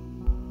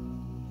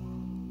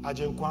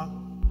 Ajenkwa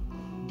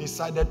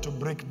decided to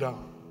break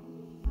down.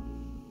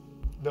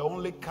 The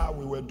only car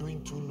we were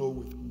doing too low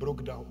with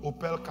broke down.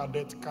 Opel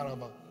Cadet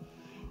Caravan.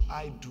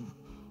 I do.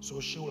 So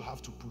she will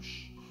have to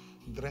push.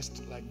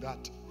 Dressed like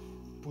that.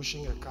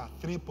 Pushing a car.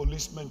 3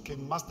 policemen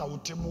came. Master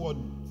Utimu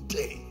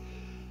day.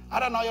 I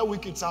don't know your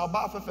wickets. I'll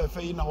buy for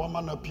in a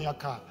woman up in a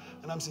car.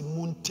 And I'm saying,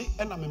 Munti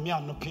and I'm a mere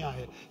no pia.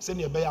 Send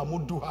your bay, I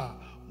would do her.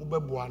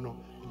 Mubebuano.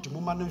 Into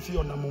Muman and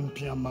Fiona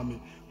Mumpia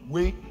Mammy.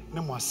 We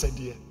no more said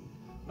ye.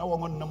 Now I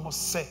want no more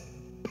say.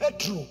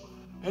 Petro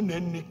and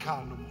then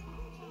Nicano.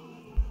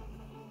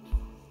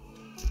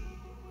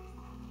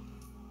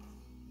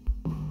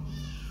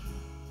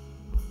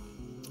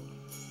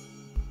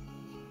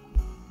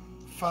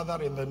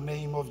 Father, in the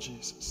name of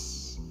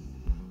Jesus,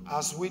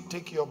 as we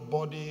take your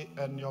body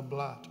and your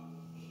blood,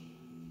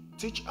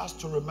 teach us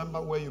to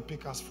remember where you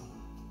pick us from.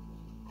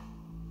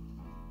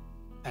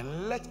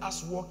 And let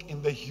us walk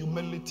in the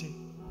humility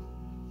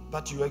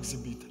that you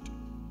exhibited,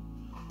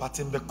 but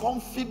in the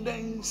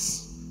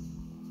confidence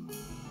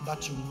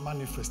that you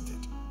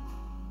manifested.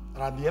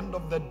 And at the end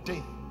of the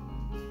day,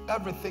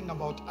 everything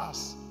about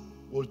us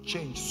will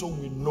change, so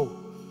we know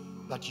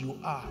that you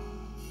are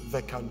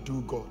the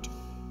can-do God.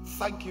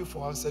 Thank you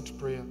for answered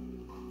prayer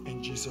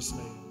in Jesus'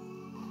 name.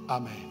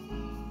 Amen.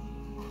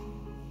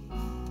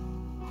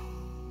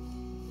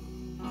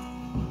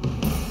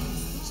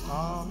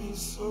 Storm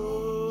is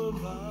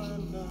over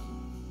now.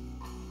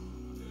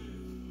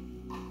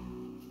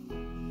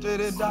 Da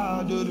da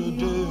da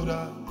da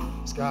da,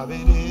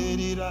 scabby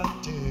da da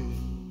da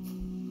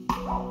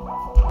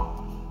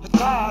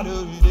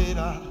da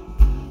da,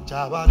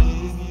 chabari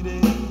da da da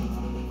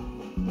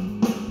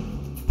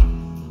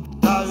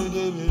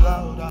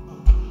da.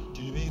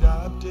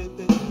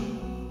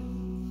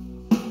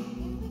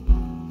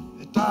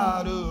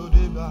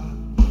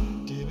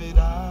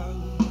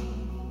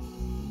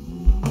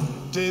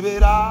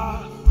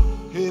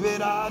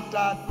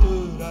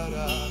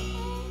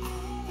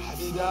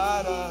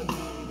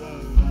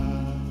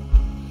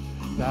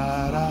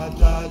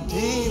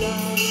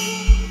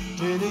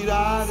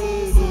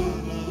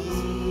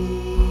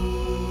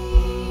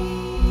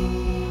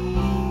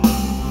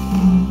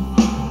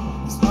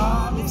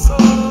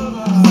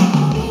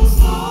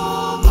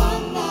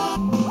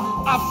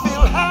 I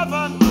feel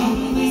heaven.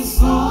 Heaven is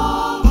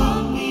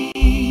over me.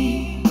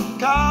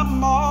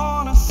 Come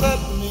on and set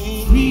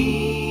me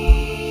free.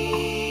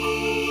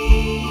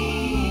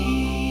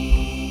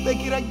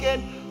 Take it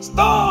again.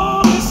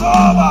 Storm is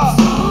over.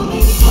 Storm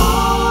is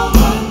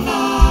over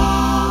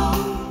now.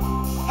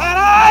 And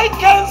I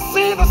can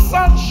see the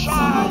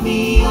sunshine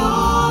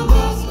beyond the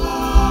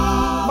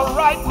clouds. But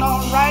right now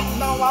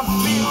I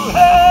feel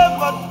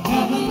heaven.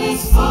 Heaven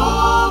is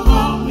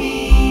over me.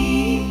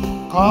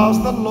 'Cause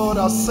the Lord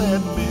has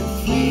set me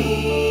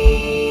free.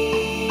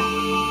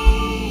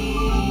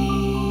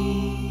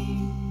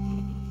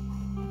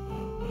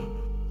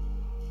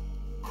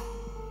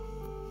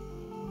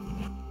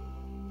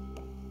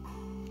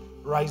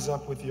 Rise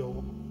up with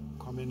your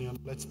communion.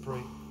 Let's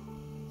pray.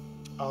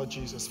 Oh,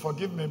 Jesus,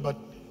 forgive me, but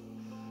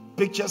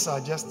pictures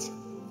are just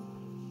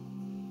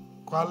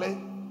Kwale.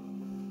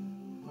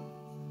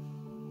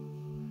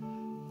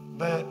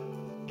 The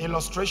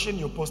illustration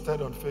you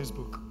posted on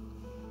Facebook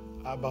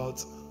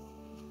about,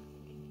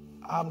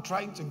 I'm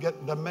trying to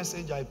get the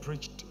message I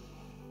preached,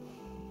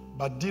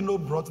 but Dino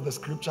brought the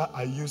scripture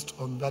I used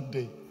on that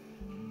day.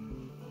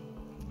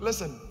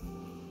 Listen,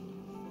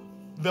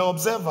 the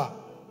observer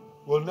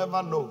will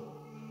never know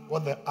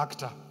what the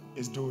actor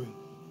is doing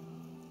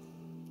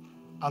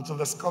until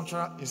the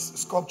sculptor is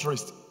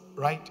sculpturist,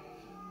 right?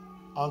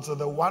 Until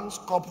the one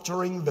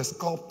sculpturing the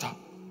sculptor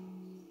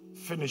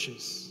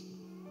finishes.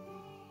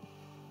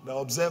 The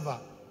observer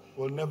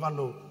will never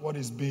know what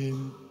is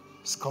being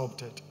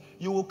sculpted.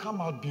 You will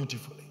come out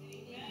beautifully.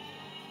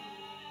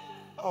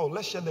 Oh,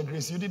 let's share the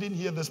grace. You didn't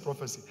hear this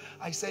prophecy.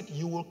 I said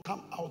you will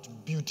come out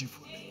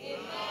beautifully.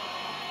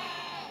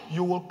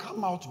 You will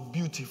come out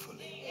beautifully.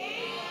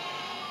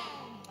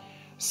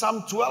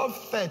 Some 12,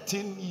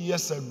 13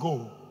 years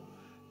ago,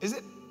 Is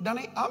it,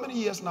 Danny, how many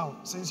years now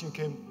since you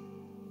came?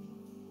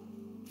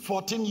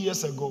 14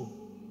 years ago.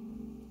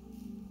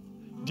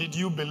 Did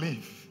you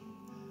believe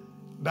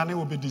Danny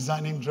will be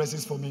designing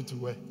dresses for me to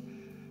wear?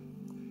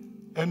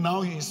 And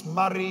now he is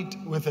married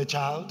with a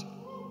child.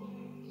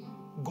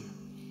 Go.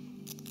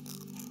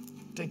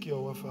 Take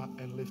your wafer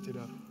and lift it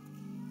up.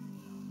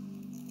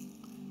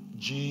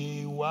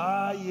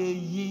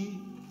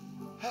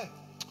 Hey,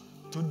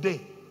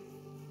 today,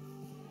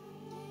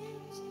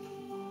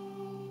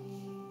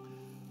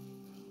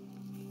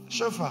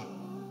 chauffeur,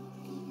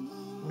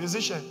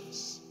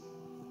 musicians,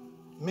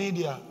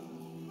 media,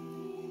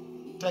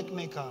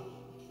 technical,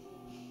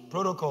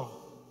 protocol,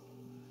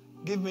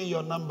 give me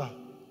your number.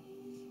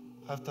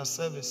 After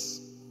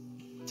service,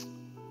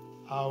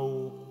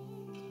 I'll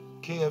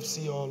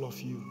KFC all of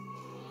you.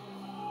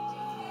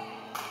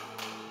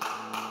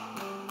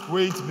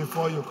 Wait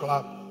before you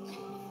clap.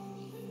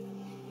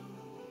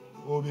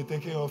 We'll be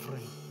taking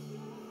offering.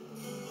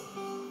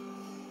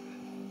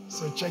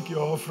 So check your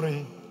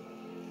offering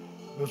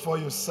before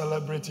you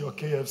celebrate your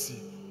KFC.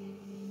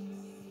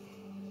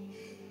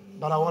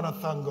 But I want to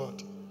thank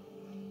God.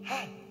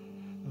 Hey,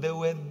 there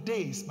were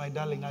days, my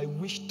darling, I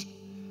wished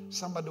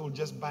somebody would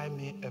just buy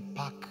me a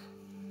pack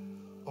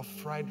of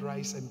fried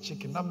rice and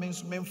chicken. That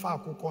means men fa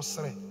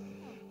akukosre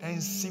and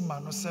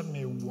sima no se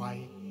me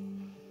why.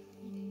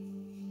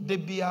 They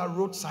be a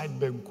roadside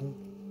benku,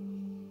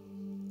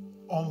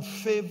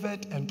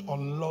 unfavored and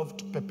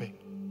unloved pepper.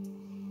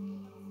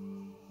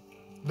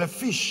 The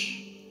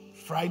fish,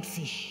 fried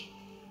fish,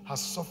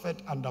 has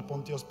suffered under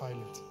Pontius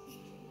Pilate.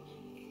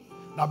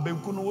 Na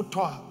benku no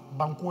toa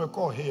banku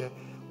eko here.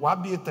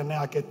 Wabi etene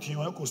ake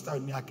tion eko style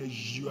ni ake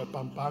jiwe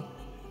pampa.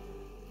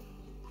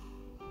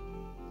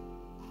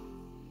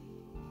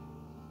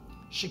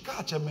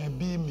 Shikache me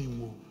be me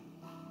wo.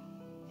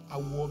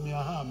 Awo mi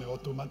aha me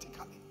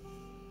automatically.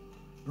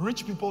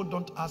 Rich people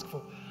don't ask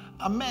for.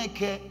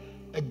 Ameke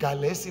a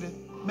galesire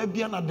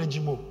maybe an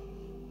adejimo.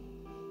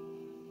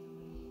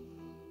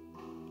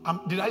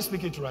 Did I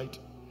speak it right?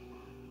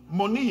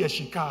 Money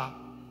yeshika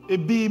e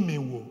be me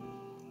wo.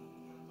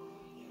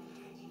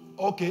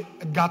 Okay,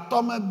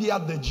 gatome be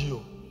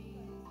adejio.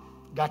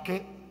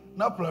 Gake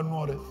na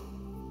planore.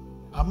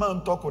 Ama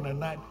ntoko na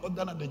night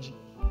odana deji.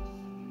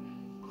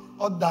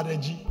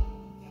 Odareji.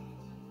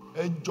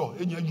 Hey,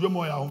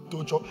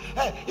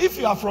 if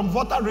you are from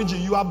Volta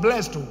region, you are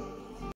blessed too.